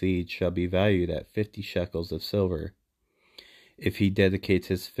barley seed shall be valued at 50 shekels of silver. If he dedicates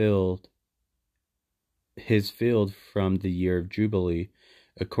his field from the year of Jubilee,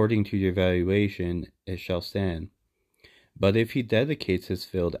 according to your valuation, it shall stand. But if he dedicates his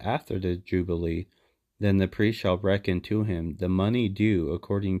field after the Jubilee, then the priest shall reckon to him the money due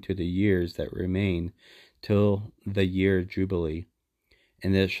according to the years that remain till the year of Jubilee,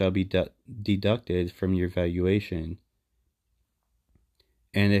 and it shall be deducted from your valuation.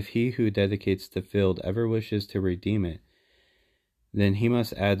 And if he who dedicates the field ever wishes to redeem it, then he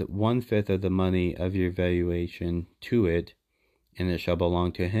must add 1/5 of the money of your valuation to it, and it shall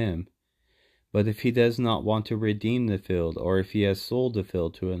belong to him. But if he does not want to redeem the field, or if he has sold the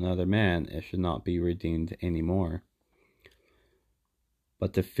field to another man, it should not be redeemed any more.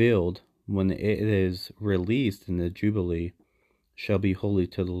 But the field, when it is released in the Jubilee, shall be holy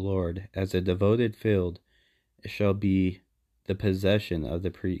to the Lord. As a devoted field, it shall be the possession of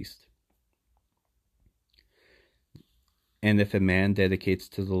the priest. And if a man dedicates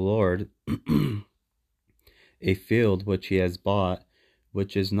to the Lord a field which he has bought,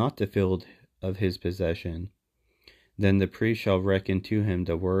 which is not the field of his possession, then the priest shall reckon to him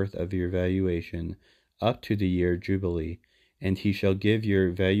the worth of your valuation up to the year Jubilee, and he shall give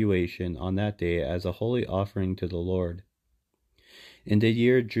your valuation on that day as a holy offering to the Lord. In the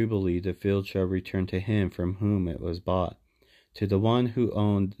year Jubilee the field shall return to him from whom it was bought, to the one who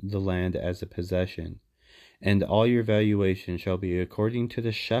owned the land as a possession, and all your valuation shall be according to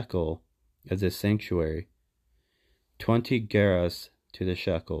the shekel of the sanctuary, 20 gerahs to the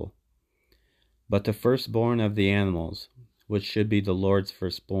shekel. But the firstborn of the animals, which should be the Lord's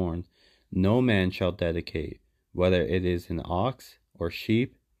firstborn, no man shall dedicate, whether it is an ox or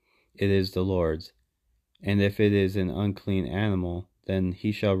sheep, it is the Lord's. And if it is an unclean animal, then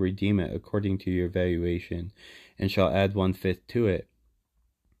he shall redeem it according to your valuation, and shall add 1/5 to it.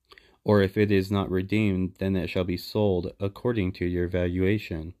 Or if it is not redeemed, then it shall be sold according to your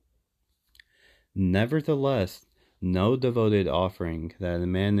valuation. Nevertheless, no devoted offering that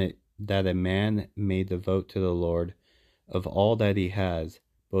a man may devote to the Lord of all that he has,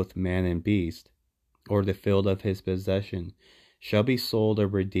 both man and beast, or the field of his possession, shall be sold or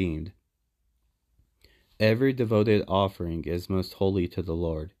redeemed. Every devoted offering is most holy to the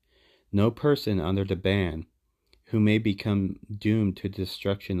Lord. No person under the ban, who may become doomed to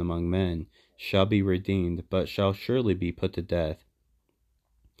destruction among men, shall be redeemed, but shall surely be put to death.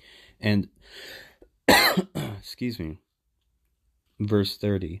 And, excuse me, verse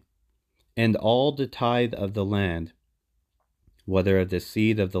 30. And all the tithe of the land, whether of the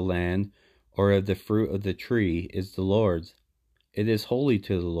seed of the land or of the fruit of the tree, is the Lord's. It is holy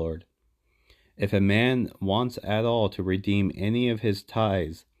to the Lord. If a man wants at all to redeem any of his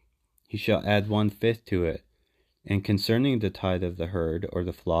tithes, he shall add 1/5 to it. And concerning the tithe of the herd, or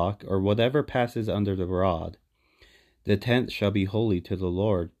the flock, or whatever passes under the rod, the tenth shall be holy to the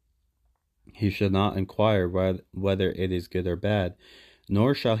Lord. He shall not inquire whether it is good or bad,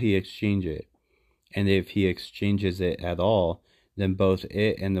 nor shall he exchange it. And if he exchanges it at all, then both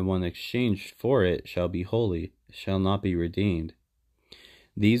it and the one exchanged for it shall be holy, shall not be redeemed.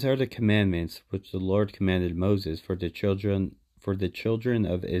 These are the commandments which the Lord commanded Moses for the children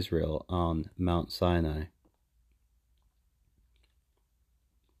of Israel on Mount Sinai.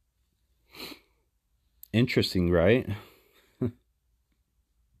 Interesting, right?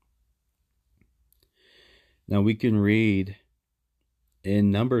 Now we can read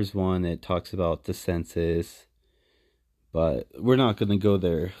in Numbers 1, it talks about the census, but we're not going to go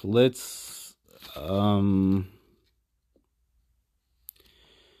there. Let's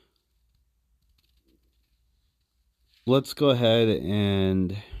go ahead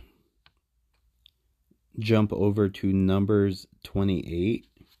and jump over to Numbers 28.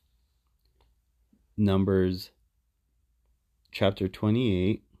 Numbers chapter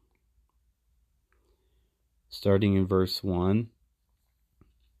 28, starting in verse 1.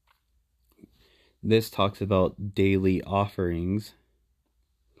 this talks about daily offerings.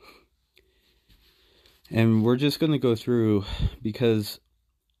 And we're just going to go through because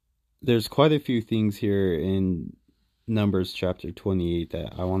there's quite a few things here in Numbers chapter 28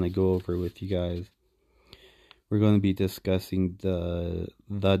 that I want to go over with you guys. We're going to be discussing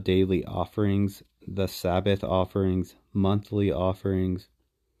the daily offerings, the Sabbath offerings, monthly offerings,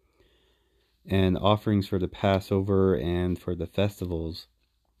 and offerings for the Passover and for the festivals.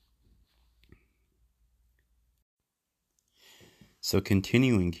 So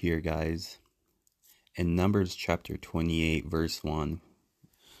continuing here, guys, in Numbers chapter 28, verse 1,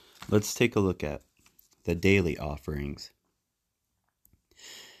 let's take a look at the daily offerings.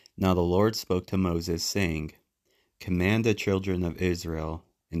 Now the Lord spoke to Moses, saying, Command the children of Israel,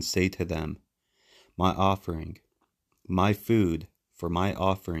 and say to them, My offering, my food, for my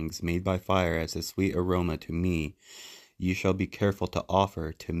offerings made by fire as a sweet aroma to me, you shall be careful to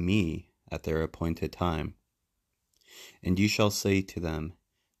offer to me at their appointed time. And you shall say to them,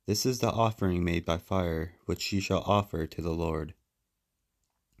 This is the offering made by fire, which ye shall offer to the Lord.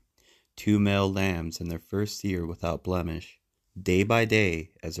 2 male lambs in their first year without blemish, day by day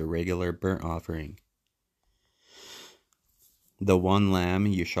as a regular burnt offering. The one lamb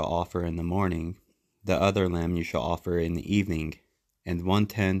you shall offer in the morning, the other lamb you shall offer in the evening, and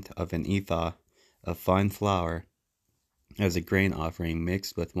 1/10 of an ephah of fine flour as a grain offering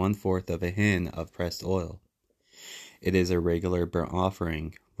mixed with 1/4 of a hin of pressed oil. It is a regular burnt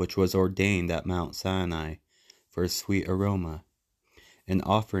offering, which was ordained at Mount Sinai for a sweet aroma, an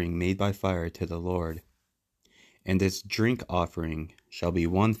offering made by fire to the Lord. And its drink offering shall be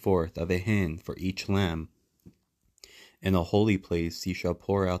 1/4 of a hin for each lamb. In a holy place you shall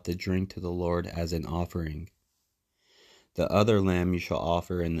pour out the drink to the Lord as an offering. The other lamb you shall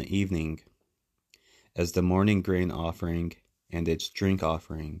offer in the evening, as the morning grain offering and its drink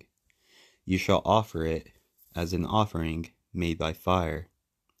offering. You shall offer it as an offering made by fire,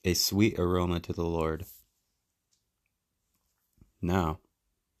 a sweet aroma to the Lord. Now,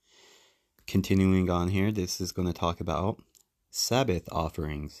 continuing on here, this is going to talk about Sabbath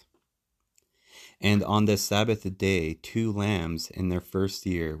offerings. And on the Sabbath day 2 lambs in their first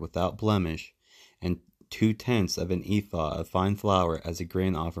year without blemish, and 2/10 of an ephah of fine flour as a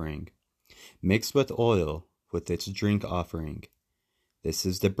grain offering, mixed with oil with its drink offering. This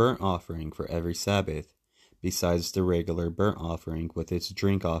is the burnt offering for every Sabbath, besides the regular burnt offering with its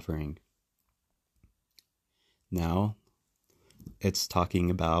drink offering. Now, it's talking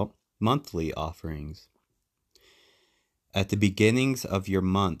about monthly offerings. At the beginnings of your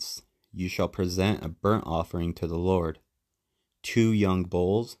months, you shall present a burnt offering to the Lord, 2 young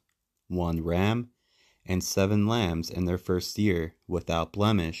bulls, 1 ram, and 7 lambs in their first year, without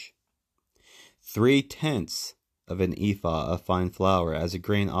blemish. 3/10 of an ephah of fine flour as a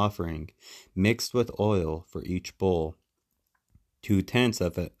grain offering, mixed with oil for each bull. 2/10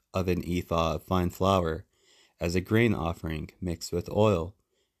 of an ephah of fine flour as a grain offering, mixed with oil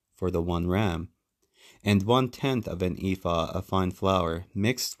for the 1 ram. And 1/10 of an ephah of fine flour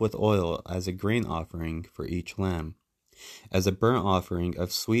mixed with oil as a grain offering for each lamb, as a burnt offering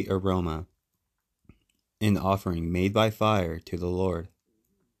of sweet aroma, an offering made by fire to the Lord.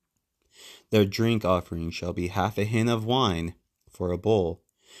 Their drink offering shall be 1/2 a hin of wine for a bull,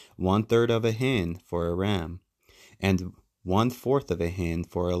 1/3 of a hin for a ram, and 1/4 of a hin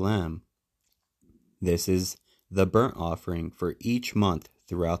for a lamb. This is the burnt offering for each month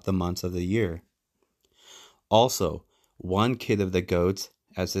throughout the months of the year. Also, 1 kid of the goats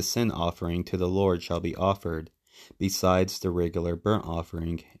as a sin offering to the Lord shall be offered, besides the regular burnt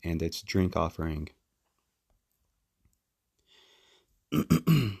offering and its drink offering.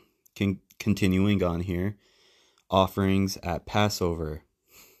 Continuing on here, offerings at Passover.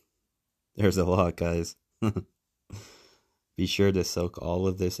 There's a lot, guys. Be sure to soak all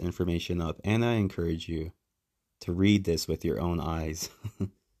of this information up, and I encourage you to read this with your own eyes.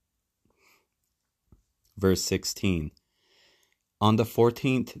 Verse 16. On the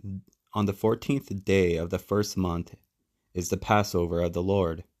 14th day of the first month is the Passover of the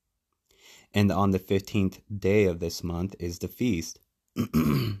Lord, and on the 15th day of this month is the feast.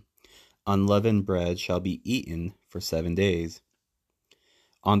 Unleavened bread shall be eaten for 7 days.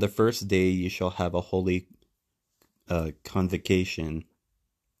 On the first day you shall have a holy convocation.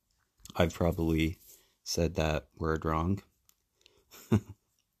 I've probably said that word wrong.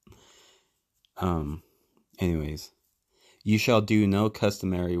 Anyways, you shall do no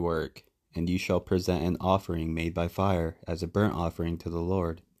customary work, and you shall present an offering made by fire as a burnt offering to the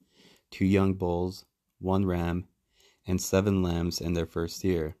Lord, 2 young bulls, 1 ram, and 7 lambs in their first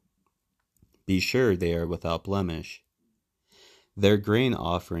year. Be sure they are without blemish. Their grain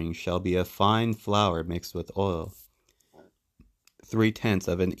offering shall be a fine flour mixed with oil. 3/10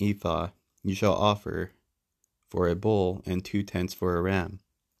 of an ephah you shall offer for a bull, and 2/10 for a ram.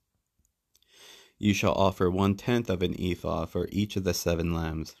 You shall offer 1/10 of an ephah for each of the 7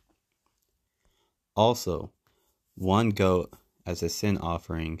 lambs. Also, 1 goat as a sin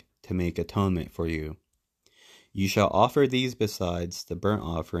offering to make atonement for you. You shall offer these besides the burnt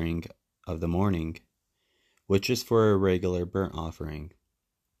offering of the morning, which is for a regular burnt offering.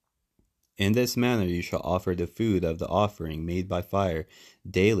 In this manner you shall offer the food of the offering made by fire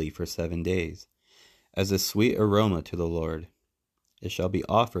daily for 7 days, as a sweet aroma to the Lord. It shall be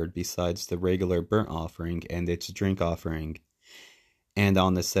offered besides the regular burnt offering and its drink offering. And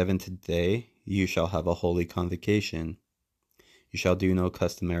on the 7th day you shall have a holy convocation. You shall do no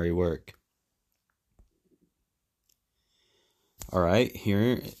customary work. All right,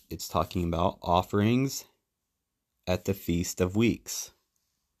 here it's talking about offerings at the Feast of Weeks.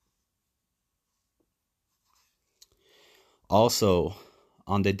 Also,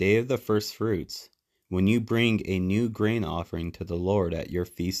 on the day of the first fruits, when you bring a new grain offering to the Lord at your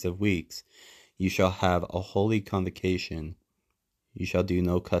Feast of Weeks, you shall have a holy convocation. You shall do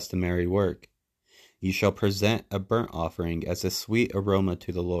no customary work. You shall present a burnt offering as a sweet aroma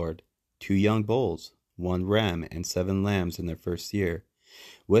to the Lord, 2 young bulls, 1 ram, and 7 lambs in their first year,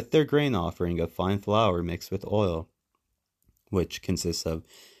 with their grain offering of fine flour mixed with oil, which consists of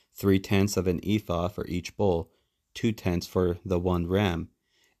 3/10 of an ephah for each bull, 2/10 for the 1 ram,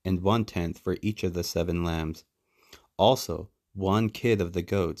 and 1/10 for each of the 7 lambs. Also 1 kid of the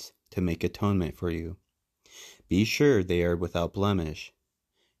goats to make atonement for you. Be sure they are without blemish.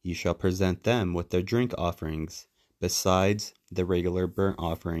 You shall present them with their drink offerings, besides the regular burnt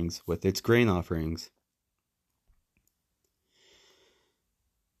offerings with its grain offerings.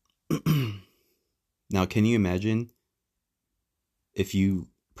 Now, can you imagine if you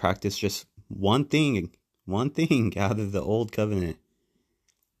practice just one thing out of the old covenant?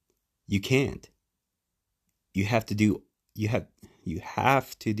 You can't. You have to do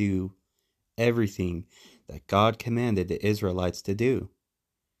everything that God commanded the Israelites to do.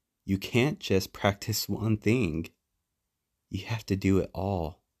 You can't just practice one thing. You have to do it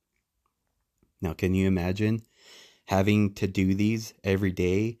all. Now, can you imagine having to do these every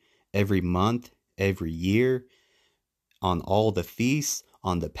day, every month, every year, on all the feasts,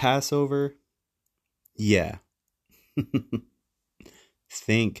 on the Passover? Yeah.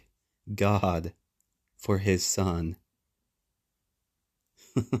 Thank God for his son.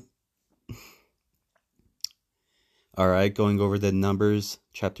 All right, going over the Numbers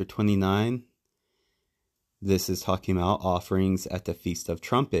chapter 29. This is talking about offerings at the Feast of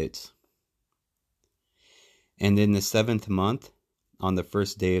Trumpets. And in the 7th month, on the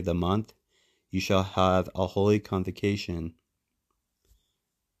 1st day of the month, you shall have a holy convocation.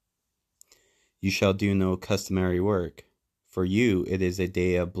 You shall do no customary work. For you it is a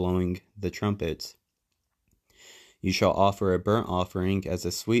day of blowing the trumpets. You shall offer a burnt offering as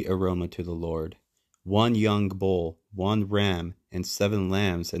a sweet aroma to the Lord, 1 young bull, 1 ram, and 7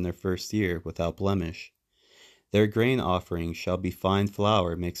 lambs in their first year, without blemish. Their grain offering shall be fine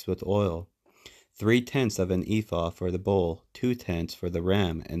flour mixed with oil, 3/10 of an ephah for the bull, 2/10 for the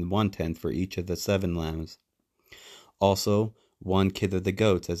ram, and 1/10 for each of the 7 lambs. Also 1 kid of the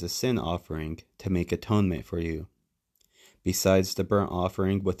goats as a sin offering to make atonement for you. Besides the burnt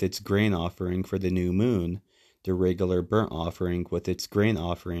offering with its grain offering for the new moon, the regular burnt offering with its grain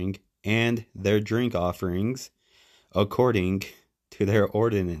offering, and their drink offerings, according to their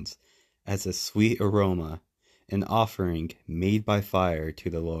ordinance, as a sweet aroma, an offering made by fire to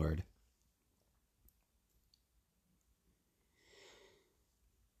the Lord.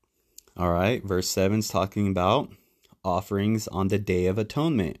 All right, verse 7 is talking about offerings on the Day of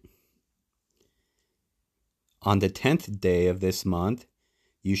Atonement. On the 10th day of this month,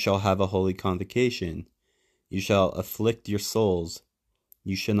 you shall have a holy convocation. You shall afflict your souls.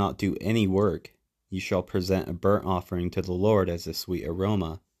 You shall not do any work. You shall present a burnt offering to the Lord as a sweet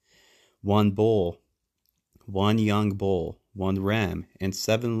aroma. 1 bull, 1 young bull, 1 ram, and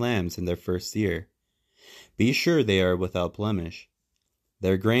 7 lambs in their first year. Be sure they are without blemish.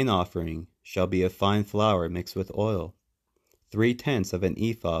 Their grain offering shall be of fine flour mixed with oil, 3/10 of an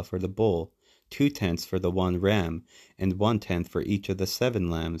ephah for the bull, 2/10 for the 1 ram, and 1/10 for each of the 7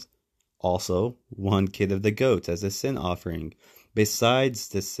 lambs. Also 1 kid of the goats as a sin offering, besides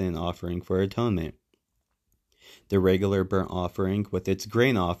the sin offering for atonement. The regular burnt offering with its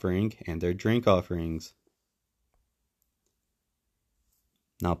grain offering and their drink offerings.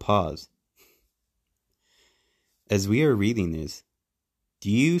 Now pause. As we are reading this,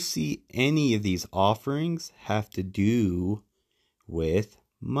 do you see any of these offerings have to do with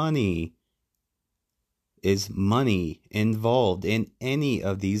money? Is money involved in any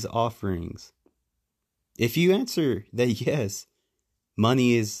of these offerings? If you answer that yes,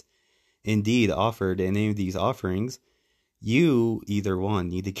 money is indeed offered in any of these offerings, you, either one,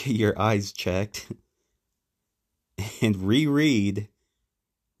 need to get your eyes checked and reread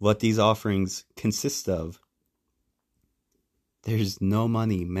what these offerings consist of. There's no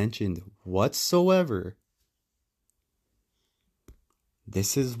money mentioned whatsoever.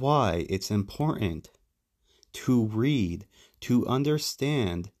 This is why it's important to read, to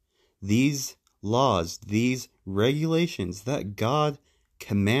understand these laws, these regulations that God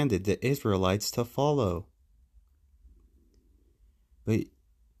commanded the Israelites to follow. But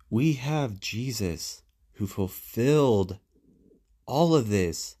we have Jesus who fulfilled all of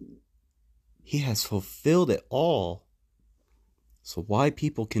this. He has fulfilled it all. So why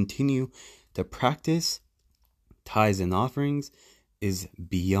people continue to practice tithes and offerings is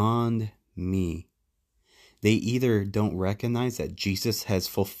beyond me. They either don't recognize that Jesus has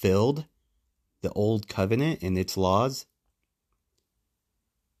fulfilled the old covenant and its laws,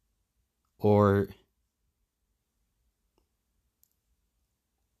 or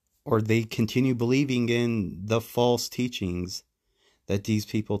they continue believing in the false teachings that these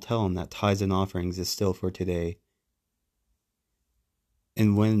people tell them, that tithes and offerings is still for today.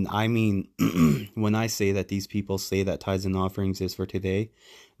 And when I say that these people say that tithes and offerings is for today,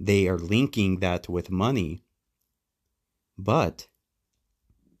 they are linking that with money. But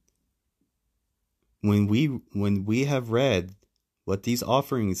when we have read what these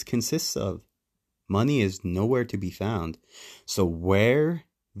offerings consist of, money is nowhere to be found. So where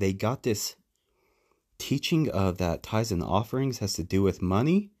they got this teaching of that tithes and offerings has to do with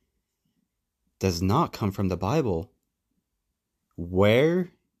money does not come from the Bible.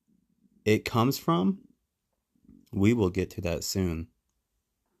 Where it comes from, we will get to that soon.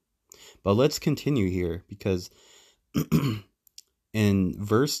 But let's continue here, because in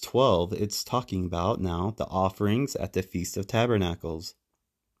verse 12, it's talking about now the offerings at the Feast of Tabernacles.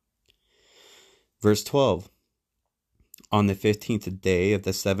 Verse 12, on the 15th day of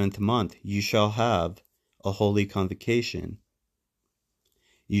the 7th month, you shall have a holy convocation.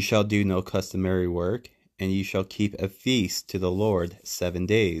 You shall do no customary work, and you shall keep a feast to the Lord 7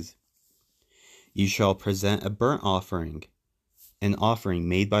 days. You shall present a burnt offering, an offering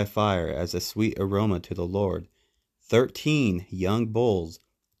made by fire as a sweet aroma to the Lord, 13 young bulls,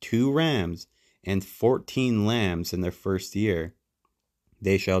 2 rams, and 14 lambs in their first year.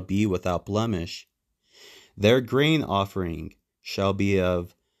 They shall be without blemish. Their grain offering shall be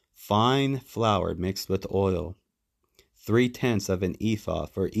of fine flour mixed with oil, 3/10 of an ephah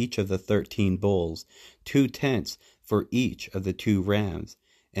for each of the 13 bulls, 2/10 for each of the 2 rams,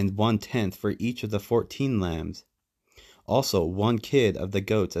 and 1/10 for each of the 14 lambs. Also 1 kid of the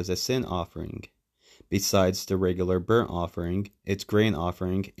goats as a sin offering, besides the regular burnt offering, its grain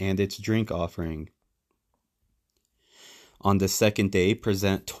offering, and its drink offering. On the 2nd day,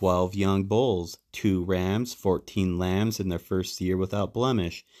 present 12 young bulls, 2 rams, 14 lambs in their first year without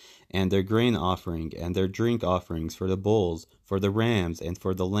blemish, and their grain offering, and their drink offerings for the bulls, for the rams, and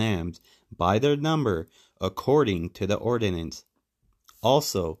for the lambs, by their number, according to the ordinance.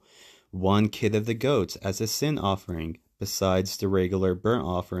 Also, 1 kid of the goats as a sin offering, besides the regular burnt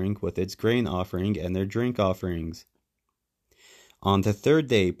offering with its grain offering and their drink offerings. On the 3rd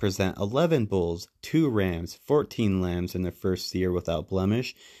day, present 11 bulls, 2 rams, 14 lambs in their first year without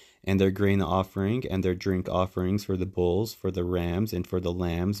blemish, and their grain offering and their drink offerings for the bulls, for the rams, and for the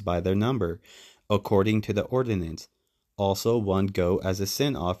lambs by their number, according to the ordinance. Also 1 goat as a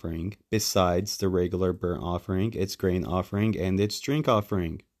sin offering, besides the regular burnt offering, its grain offering, and its drink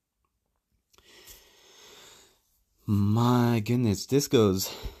offering. My goodness, this goes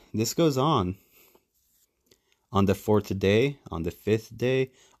on. On the 4th day, on the 5th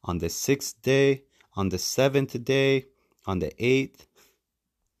day, on the 6th day, on the 7th day, on the 8th.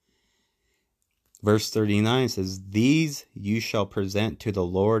 Verse 39 says, these you shall present to the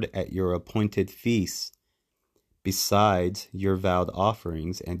Lord at your appointed feasts, besides your vowed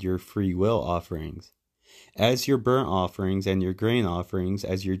offerings and your free will offerings, as your burnt offerings and your grain offerings,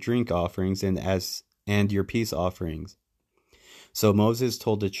 as your drink offerings, and your peace offerings. So Moses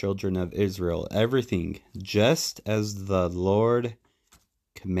told the children of Israel everything, just as the Lord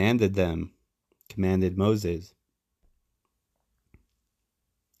commanded Moses.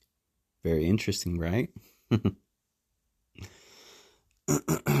 Very interesting, right?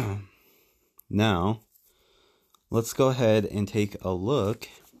 Now, let's go ahead and take a look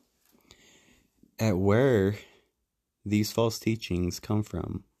at where these false teachings come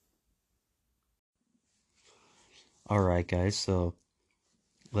from. Alright, guys, so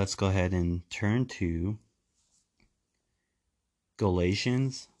let's go ahead and turn to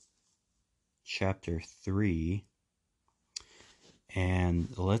Galatians chapter 3, and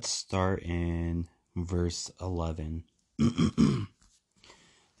let's start in verse 11.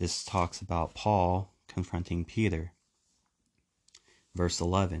 This talks about Paul confronting Peter. Verse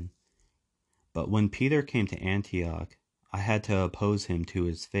 11. But when Peter came to Antioch, I had to oppose him to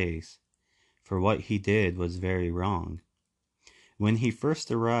his face, for what he did was very wrong. When he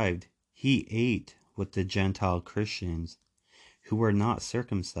first arrived, he ate with the Gentile Christians who were not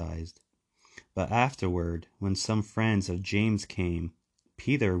circumcised. But afterward, when some friends of James came,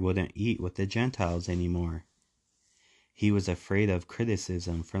 Peter wouldn't eat with the Gentiles anymore. He was afraid of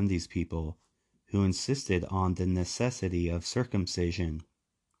criticism from these people, who insisted on the necessity of circumcision.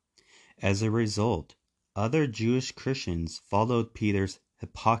 As a result, other Jewish Christians followed Peter's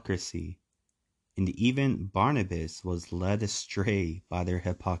hypocrisy, and even Barnabas was led astray by their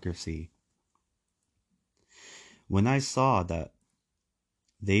hypocrisy. When I saw that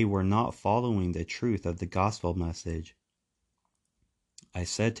they were not following the truth of the gospel message, I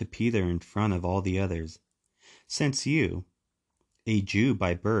said to Peter in front of all the others, "Since you, a Jew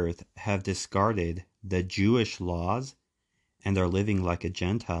by birth, have discarded the Jewish laws and are living like a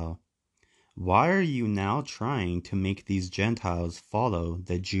Gentile, why are you now trying to make these Gentiles follow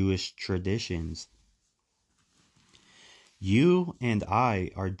the Jewish traditions? You and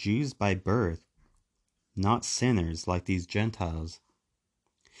I are Jews by birth, not sinners like these Gentiles.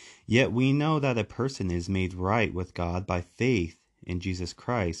 Yet we know that a person is made right with God by faith in Jesus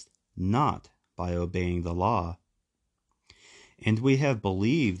Christ, not by obeying the law. And we have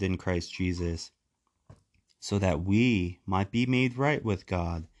believed in Christ Jesus, so that we might be made right with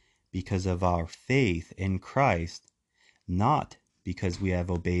God because of our faith in Christ, not because we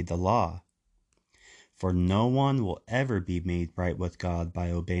have obeyed the law. For no one will ever be made right with God by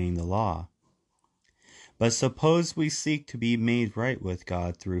obeying the law. But suppose we seek to be made right with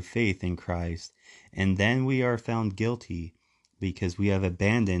God through faith in Christ, and then we are found guilty because we have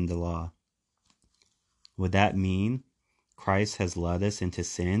abandoned the law. Would that mean Christ has led us into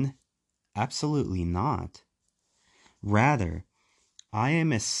sin? Absolutely not. Rather, I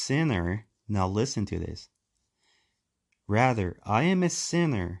am a sinner. Now listen to this. Rather, I am a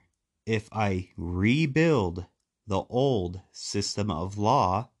sinner if I rebuild the old system of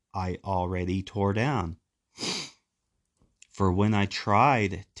law I already tore down. For when I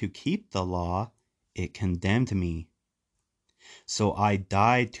tried to keep the law, it condemned me. So I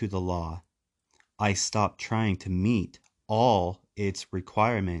died to the law. I stopped trying to meet all its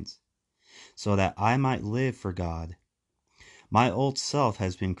requirements, so that I might live for God. My old self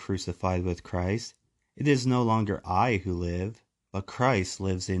has been crucified with Christ. It is no longer I who live, but Christ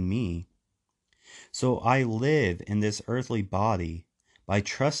lives in me. So I live in this earthly body by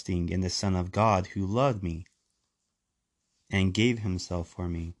trusting in the Son of God who loved me and gave himself for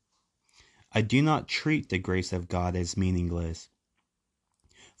me. I do not treat the grace of God as meaningless.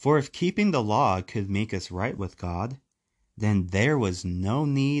 For if keeping the law could make us right with God, then there was no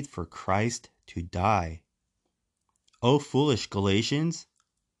need for Christ to die. O foolish Galatians,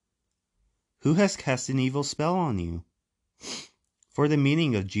 who has cast an evil spell on you? For the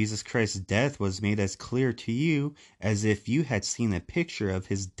meaning of Jesus Christ's death was made as clear to you as if you had seen a picture of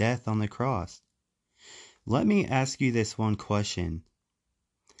his death on the cross. Let me ask you this one question.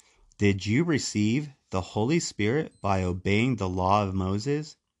 Did you receive the Holy Spirit by obeying the law of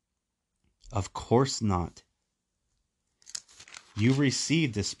Moses? Of course not. You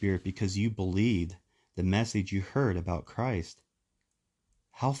received the Spirit because you believed the message you heard about Christ.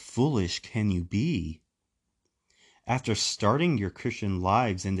 How foolish can you be? After starting your Christian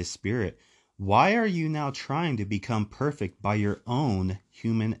lives in the Spirit, why are you now trying to become perfect by your own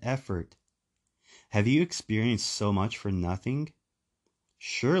human effort? Have you experienced so much for nothing?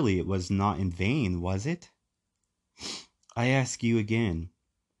 Surely it was not in vain, was it? I ask you again,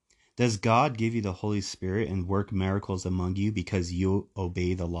 does God give you the Holy Spirit and work miracles among you because you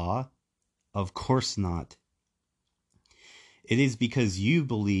obey the law? Of course not. It is because you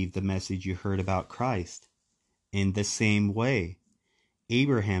believe the message you heard about Christ. In the same way,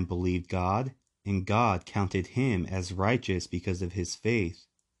 Abraham believed God, and God counted him as righteous because of his faith.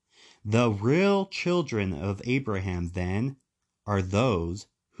 The real children of Abraham, then, are those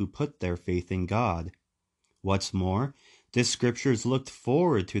who put their faith in God. What's more, the scriptures looked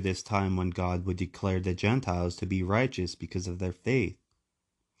forward to this time when God would declare the Gentiles to be righteous because of their faith.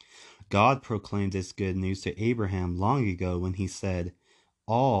 God proclaimed this good news to Abraham long ago when he said,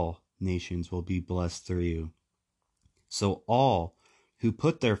 "All nations will be blessed through you." So all who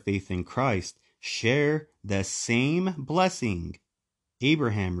put their faith in Christ share the same blessing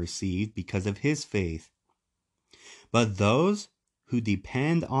Abraham received because of his faith. But those who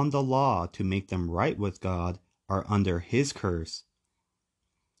depend on the law to make them right with God are under his curse.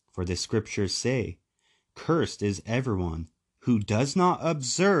 For the scriptures say, "Cursed is everyone who does not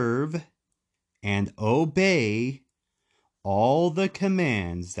observe and obey all the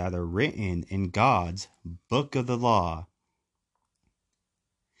commands that are written in God's book of the law."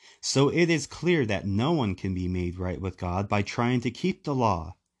 So it is clear that no one can be made right with God by trying to keep the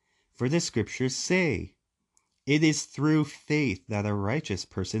law. For the scriptures say, "It is through faith that a righteous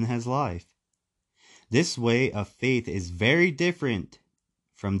person has life." This way of faith is very different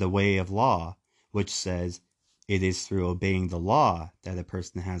from the way of law, which says it is through obeying the law that a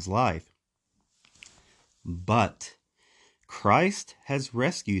person has life. But Christ has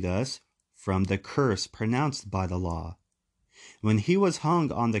rescued us from the curse pronounced by the law. When he was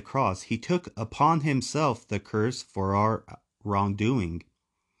hung on the cross, he took upon himself the curse for our wrongdoing.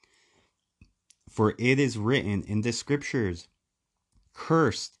 For it is written in the scriptures,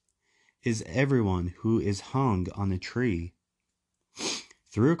 "Cursed is everyone who is hung on a tree."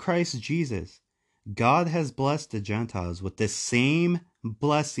 Through Christ Jesus, God has blessed the Gentiles with the same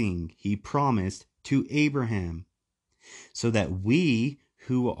blessing he promised to Abraham, so that we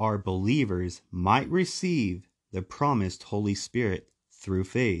who are believers might receive the promised Holy Spirit through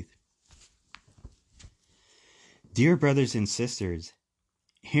faith. Dear brothers and sisters,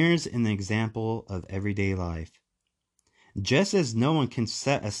 here's an example of everyday life. Just as no one can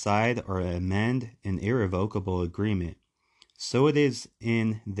set aside or amend an irrevocable agreement, so it is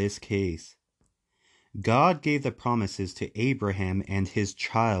in this case. God gave the promises to Abraham and his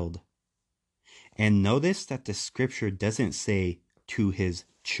child. And notice that the scripture doesn't say to his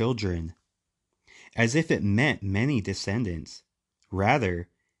children, as if it meant many descendants. Rather,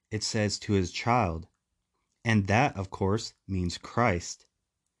 it says to his child. And that, of course, means Christ.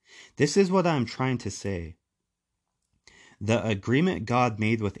 This is what I'm trying to say. The agreement God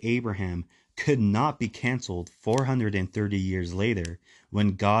made with Abraham could not be canceled 430 years later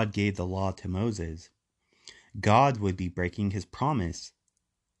when God gave the law to Moses. God would be breaking his promise.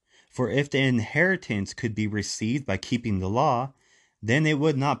 For if the inheritance could be received by keeping the law, then it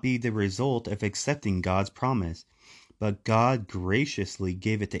would not be the result of accepting God's promise, but God graciously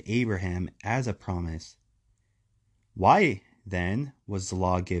gave it to Abraham as a promise. Why, then, was the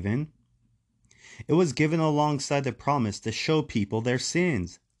law given? It was given alongside the promise to show people their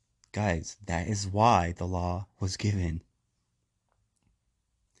sins. Guys, that is why the law was given.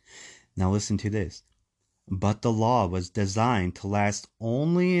 Now listen to this. But the law was designed to last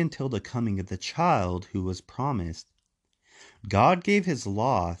only until the coming of the child who was promised. God gave his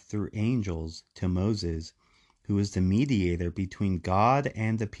law through angels to Moses, who is the mediator between God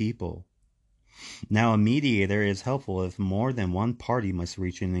and the people. Now, a mediator is helpful if more than one party must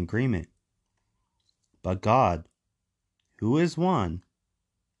reach an agreement. But God, who is one,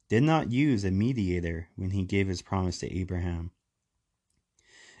 did not use a mediator when he gave his promise to Abraham.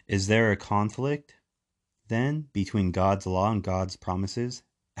 Is there a conflict, then, between God's law and God's promises?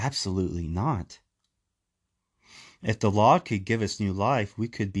 Absolutely not. If the law could give us new life, we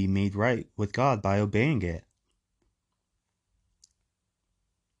could be made right with God by obeying it.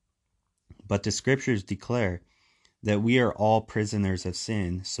 But the scriptures declare that we are all prisoners of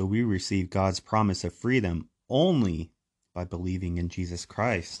sin, so we receive God's promise of freedom only by believing in Jesus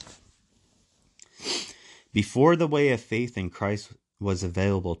Christ. Before the way of faith in Christ was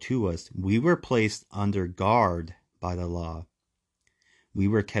available to us, we were placed under guard by the law. We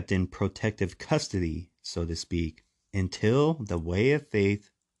were kept in protective custody, so to speak, until the way of faith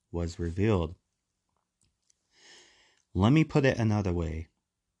was revealed. Let me put it another way.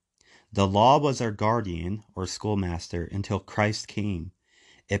 The law was our guardian or schoolmaster until Christ came.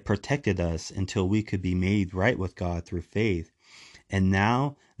 It protected us until we could be made right with God through faith. And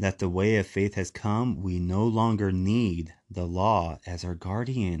now that the way of faith has come, we no longer need the law as our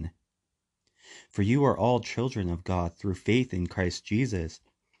guardian. For you are all children of God through faith in Christ Jesus.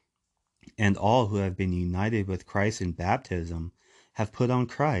 And all who have been united with Christ in baptism have put on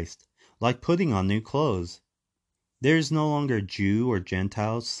Christ, like putting on new clothes. There is no longer Jew or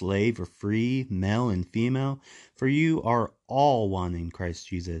Gentile, slave or free, male and female, for you are all one in Christ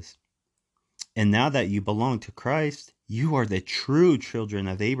Jesus. And now that you belong to Christ, you are the true children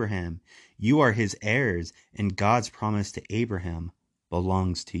of Abraham. You are his heirs, and God's promise to Abraham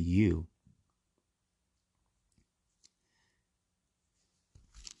belongs to you.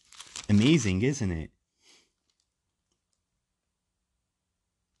 Amazing, isn't it?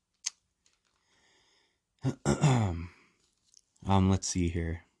 Let's see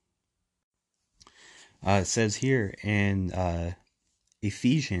here. It says here in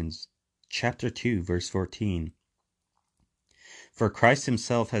Ephesians chapter 2, verse 14, "For Christ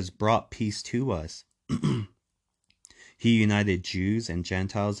himself has brought peace to us. He united Jews and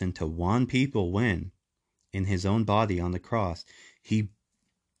Gentiles into one people when, in his own body on the cross, he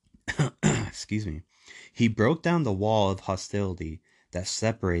excuse me, he broke down the wall of hostility that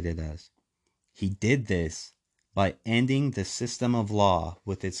separated us. He did this by ending the system of law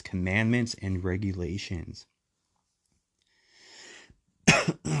with its commandments and regulations."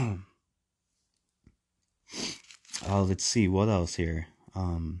 Let's see what else here.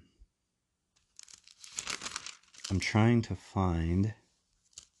 I'm trying to find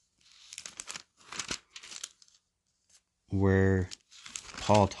where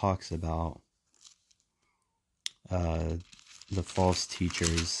Paul talks about the false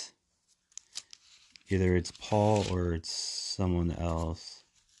teachers. Either it's Paul or it's someone else.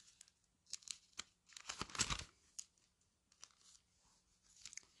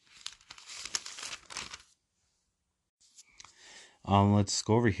 Let's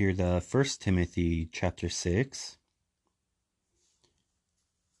go over here to 1 Timothy chapter 6,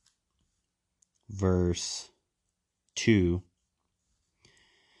 verse 2.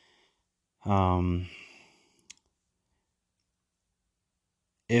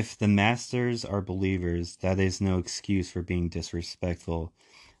 If the masters are believers, that is no excuse for being disrespectful.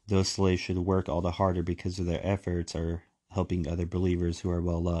 Those slaves should work all the harder because of their efforts are helping other believers who are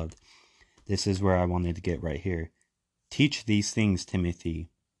well loved. This is where I wanted to get right here. Teach these things, Timothy,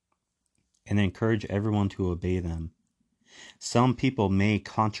 and encourage everyone to obey them. Some people may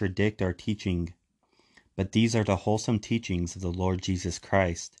contradict our teaching, but these are the wholesome teachings of the Lord Jesus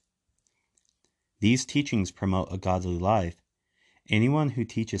Christ. These teachings promote a godly life. Anyone who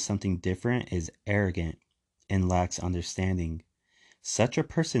teaches something different is arrogant and lacks understanding. Such a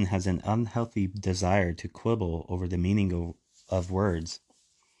person has an unhealthy desire to quibble over the meaning of words.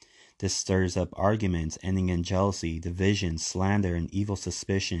 This stirs up arguments ending in jealousy, division, slander, and evil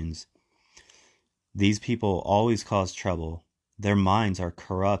suspicions. These people always cause trouble. Their minds are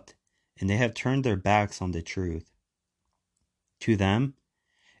corrupt, and they have turned their backs on the truth. To them,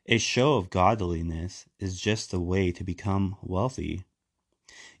 a show of godliness is just a way to become wealthy.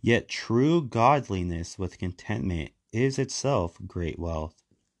 Yet true godliness with contentment is itself great wealth.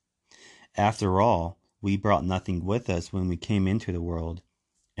 After all, we brought nothing with us when we came into the world,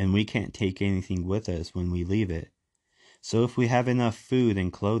 and we can't take anything with us when we leave it. So if we have enough food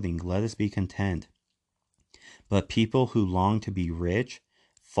and clothing, let us be content. But people who long to be rich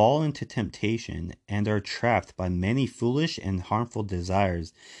fall into temptation and are trapped by many foolish and harmful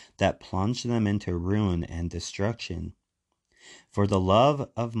desires that plunge them into ruin and destruction. For the love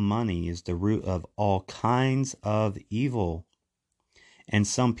of money is the root of all kinds of evil. And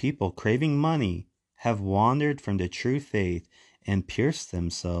some people, craving money, have wandered from the true faith and pierced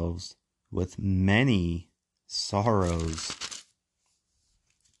themselves with many sorrows.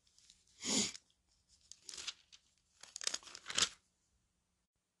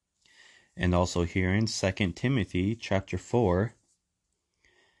 And also here in 2 Timothy chapter 4,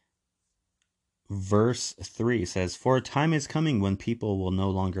 verse 3 says, "For a time is coming when people will no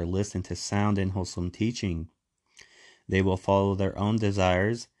longer listen to sound and wholesome teaching. They will follow their own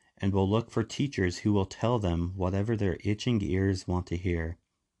desires and will look for teachers who will tell them whatever their itching ears want to hear.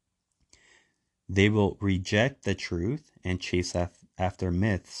 They will reject the truth and chase after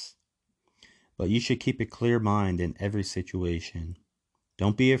myths. But you should keep a clear mind in every situation.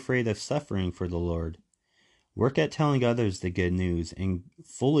 Don't be afraid of suffering for the Lord. Work at telling others the good news and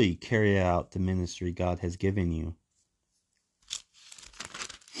fully carry out the ministry God has given you."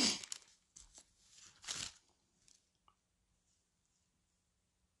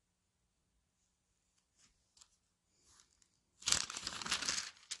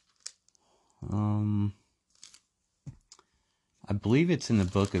 I believe it's in the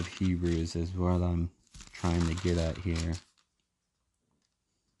book of Hebrews is what I'm trying to get at here.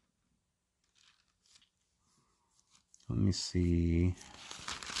 Let me see.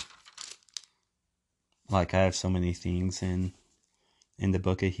 Like, I have so many things in the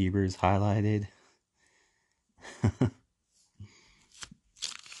book of Hebrews highlighted.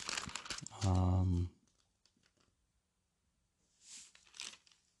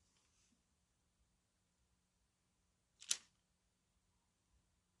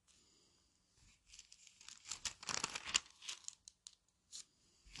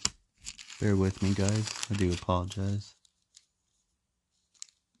 Bear with me, guys. I do apologize.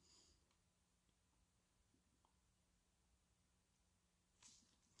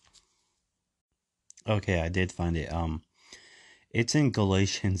 Okay, I did find it. It's in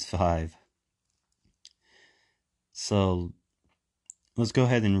Galatians 5. So let's go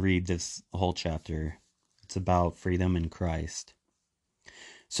ahead and read this whole chapter. It's about freedom in Christ.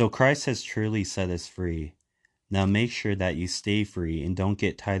 So Christ has truly set us free. Now make sure that you stay free and don't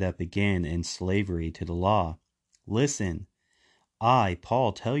get tied up again in slavery to the law. Listen, I,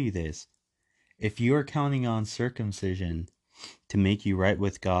 Paul, tell you this. If you are counting on circumcision to make you right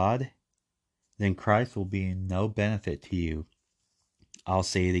with God, then Christ will be no benefit to you. I'll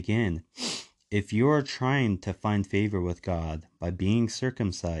say it again. If you are trying to find favor with God by being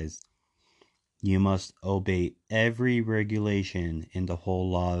circumcised, you must obey every regulation in the whole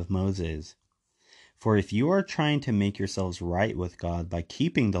law of Moses. For if you are trying to make yourselves right with God by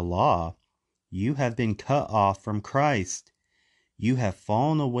keeping the law, you have been cut off from Christ. You have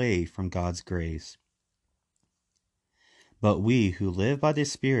fallen away from God's grace. But we who live by the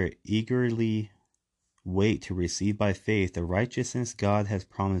Spirit eagerly wait to receive by faith the righteousness God has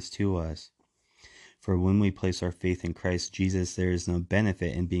promised to us. For when we place our faith in Christ Jesus, there is no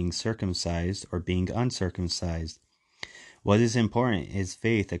benefit in being circumcised or being uncircumcised. What is important is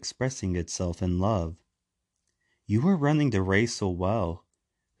faith expressing itself in love. You are running the race so well.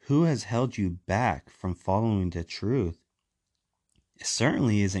 Who has held you back from following the truth? It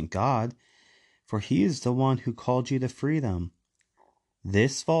certainly isn't God, for He is the one who called you to freedom.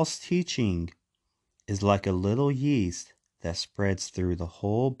 This false teaching is like a little yeast that spreads through the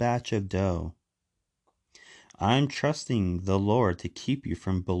whole batch of dough. I'm trusting the Lord to keep you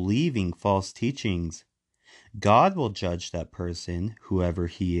from believing false teachings. God will judge that person, whoever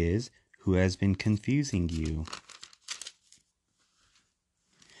he is, who has been confusing you.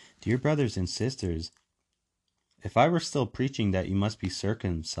 Dear brothers and sisters, if I were still preaching that you must be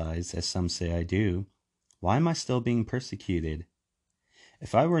circumcised, as some say I do, why am I still being persecuted?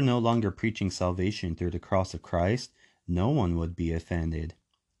 If I were no longer preaching salvation through the cross of Christ, no one would be offended.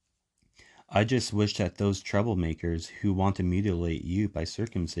 I just wish that those troublemakers who want to mutilate you by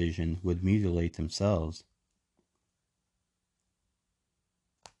circumcision would mutilate themselves.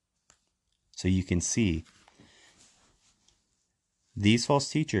 So you can see, these false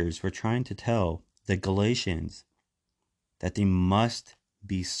teachers were trying to tell the Galatians that they must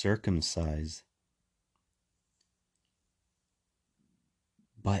be circumcised.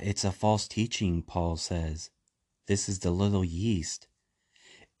 But it's a false teaching, Paul says. This is the little yeast.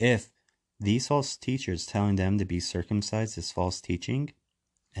 If these false teachers telling them to be circumcised is false teaching,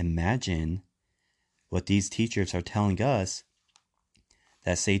 imagine what these teachers are telling us,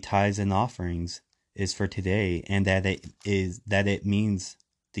 that say tithes and offerings is for today, and that it means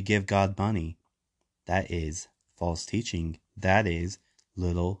to give God money. That is false teaching. That is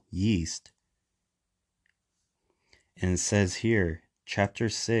little yeast. And it says here, chapter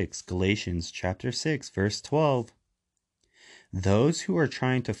 6, Galatians chapter 6, verse 12. Those who are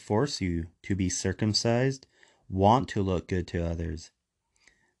trying to force you to be circumcised want to look good to others.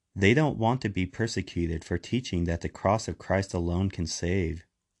 They don't want to be persecuted for teaching that the cross of Christ alone can save.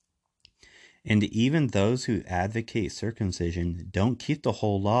 And even those who advocate circumcision don't keep the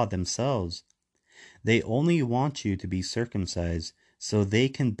whole law themselves. They only want you to be circumcised so they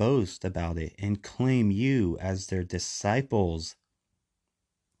can boast about it and claim you as their disciples.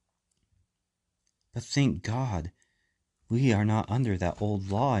 But thank God, we are not under that old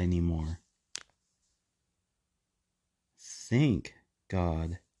law anymore. Thank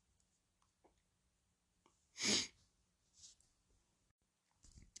God.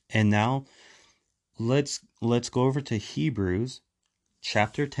 And now let's go over to Hebrews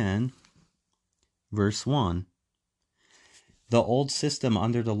chapter 10, verse 1. The old system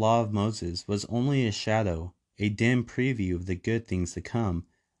under the law of Moses was only a shadow, a dim preview of the good things to come,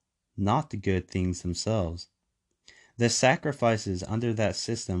 not the good things themselves. The sacrifices under that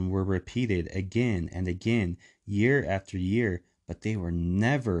system were repeated again and again, year after year, but they were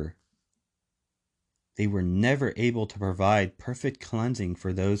never able to provide perfect cleansing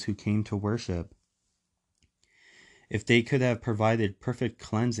for those who came to worship. If they could have provided perfect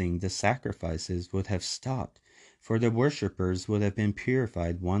cleansing, the sacrifices would have stopped, for the worshippers would have been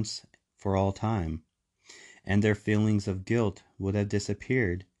purified once for all time, and their feelings of guilt would have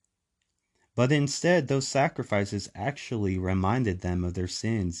disappeared. But instead, those sacrifices actually reminded them of their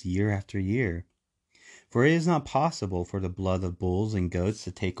sins year after year. For it is not possible for the blood of bulls and goats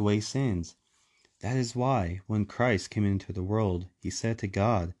to take away sins. That is why, when Christ came into the world, he said to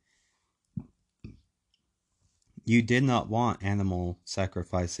God, "You did not want animal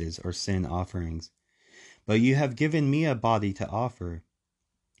sacrifices or sin offerings, but you have given me a body to offer.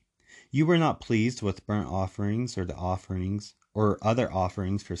 You were not pleased with burnt offerings or the offerings or other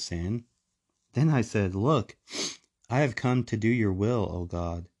offerings for sin." Then I said, "Look, I have come to do your will, O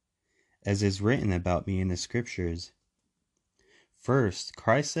God." as is written about me in the scriptures. First,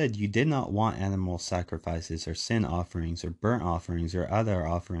 Christ said you did not want animal sacrifices or sin offerings or burnt offerings or other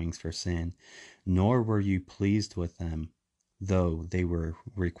offerings for sin, nor were you pleased with them, though they were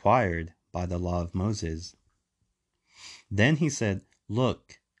required by the law of Moses. Then he said,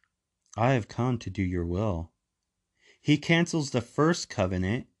 look, I have come to do your will. He cancels the first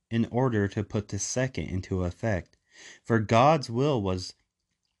covenant in order to put the second into effect. For God's will was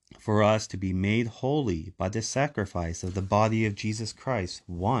for us to be made holy by the sacrifice of the body of Jesus Christ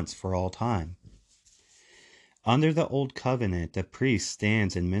once for all time. Under the old covenant, the priest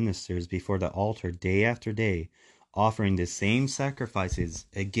stands and ministers before the altar day after day, offering the same sacrifices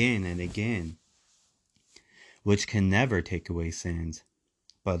again and again, which can never take away sins.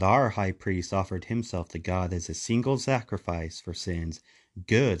 But our high priest offered himself to God as a single sacrifice for sins,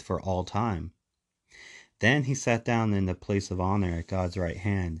 good for all time. Then he sat down in the place of honor at God's right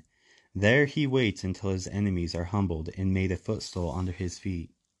hand. There he waits until his enemies are humbled and made a footstool under his feet.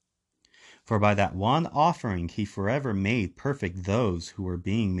 For by that one offering he forever made perfect those who were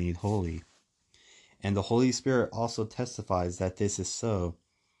being made holy. And the Holy Spirit also testifies that this is so.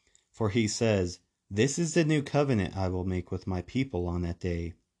 For he says, this is the new covenant I will make with my people on that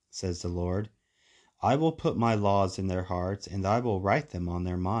day, says the Lord. I will put my laws in their hearts, and I will write them on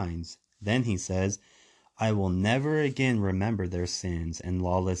their minds. Then he says, I will never again remember their sins and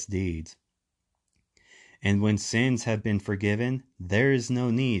lawless deeds. And when sins have been forgiven, there is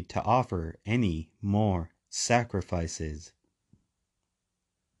no need to offer any more sacrifices.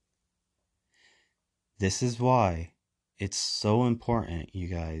 This is why it's so important, you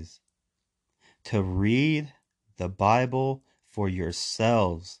guys, to read the Bible for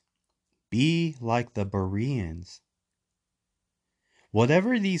yourselves. Be like the Bereans.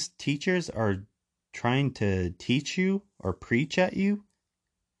 Whatever these teachers are trying to teach you or preach at you,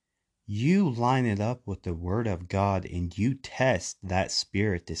 you line it up with the Word of God and you test that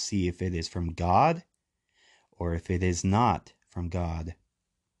spirit to see if it is from God or if it is not from God.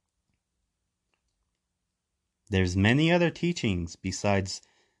 There's many other teachings besides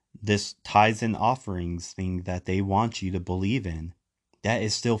this tithes and offerings thing that they want you to believe in. That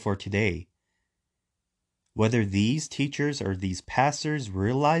is still for today. Whether these teachers or these pastors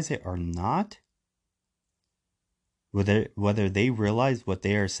realize it or not, whether they realize what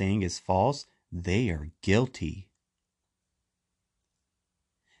they are saying is false, they are guilty.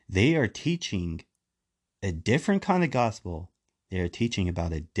 They are teaching a different kind of gospel. They are teaching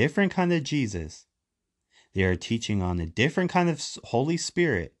about a different kind of Jesus. They are teaching on a different kind of Holy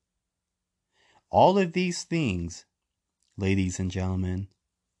Spirit. All of these things, ladies and gentlemen,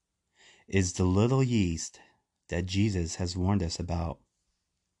 is the little yeast that Jesus has warned us about.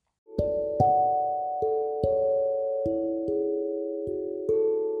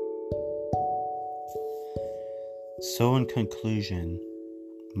 So in conclusion,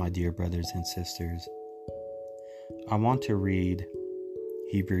 my dear brothers and sisters, I want to read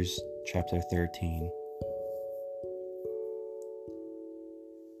Hebrews chapter 13.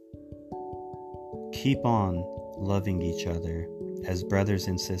 Keep on loving each other as brothers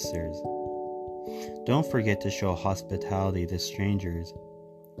and sisters. Don't forget to show hospitality to strangers,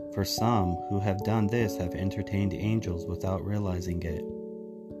 for some who have done this have entertained angels without realizing it.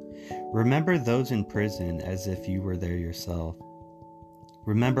 Remember those in prison as if you were there yourself.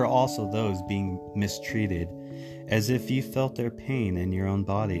 Remember also those being mistreated as if you felt their pain in your own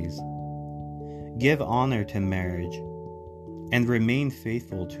bodies. Give honor to marriage and remain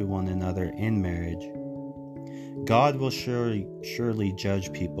faithful to one another in marriage. God will surely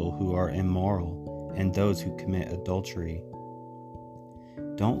judge people who are immoral and those who commit adultery.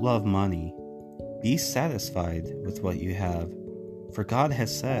 Don't love money. Be satisfied with what you have, for God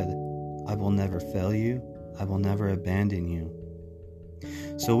has said, I will never fail you, I will never abandon you.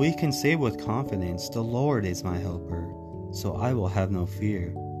 So we can say with confidence, the Lord is my helper, so I will have no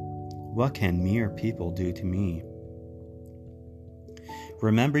fear. What can mere people do to me?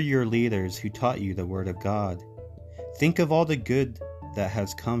 Remember your leaders who taught you the word of God. Think of all the good that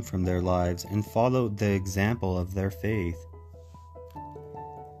has come from their lives and follow the example of their faith.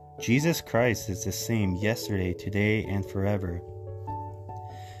 Jesus Christ is the same yesterday, today, and forever.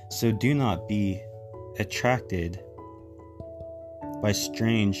 So do not be attracted by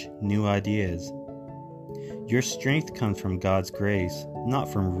strange new ideas. Your strength comes from God's grace,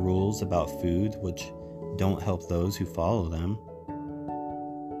 not from rules about food which don't help those who follow them.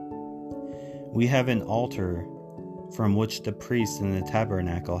 We have an altar from which the priests in the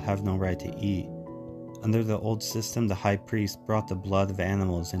tabernacle have no right to eat. Under the old system, the high priest brought the blood of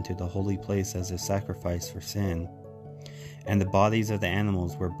animals into the holy place as a sacrifice for sin. and the bodies of the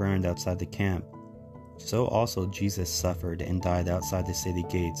animals were burned outside the camp. So also Jesus suffered and died outside the city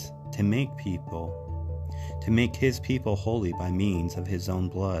gates to make his people holy by means of his own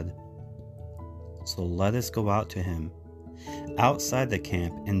blood. So let us go out to him outside the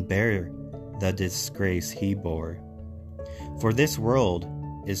camp and bear the disgrace he bore. For this world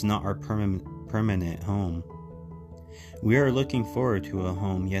is not our permanent home. We are looking forward to a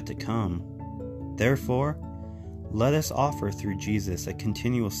home yet to come. Therefore, let us offer through Jesus a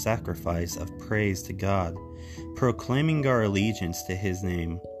continual sacrifice of praise to God, proclaiming our allegiance to his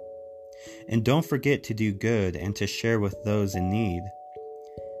name. And don't forget to do good and to share with those in need.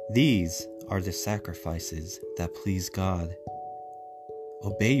 These are the sacrifices that please God.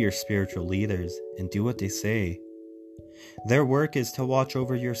 Obey your spiritual leaders and do what they say. Their work is to watch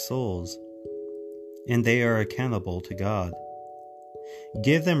over your souls, and they are accountable to God.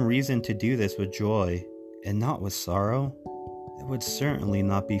 Give them reason to do this with joy and not with sorrow. It would certainly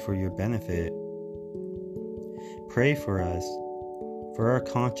not be for your benefit. Pray for us, for our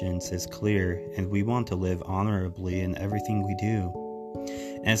conscience is clear and we want to live honorably in everything we do.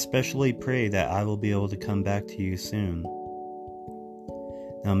 And especially pray that I will be able to come back to you soon.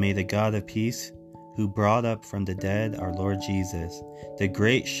 Now may the God of peace, who brought up from the dead our Lord Jesus, the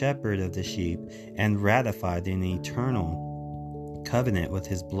great shepherd of the sheep, and ratified an eternal covenant with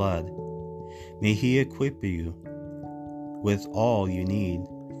his blood, may he equip you with all you need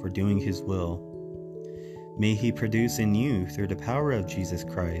for doing his will. May he produce in you, through the power of Jesus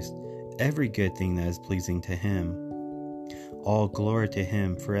Christ, every good thing that is pleasing to him. All glory to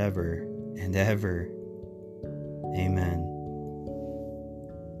him forever and ever. Amen.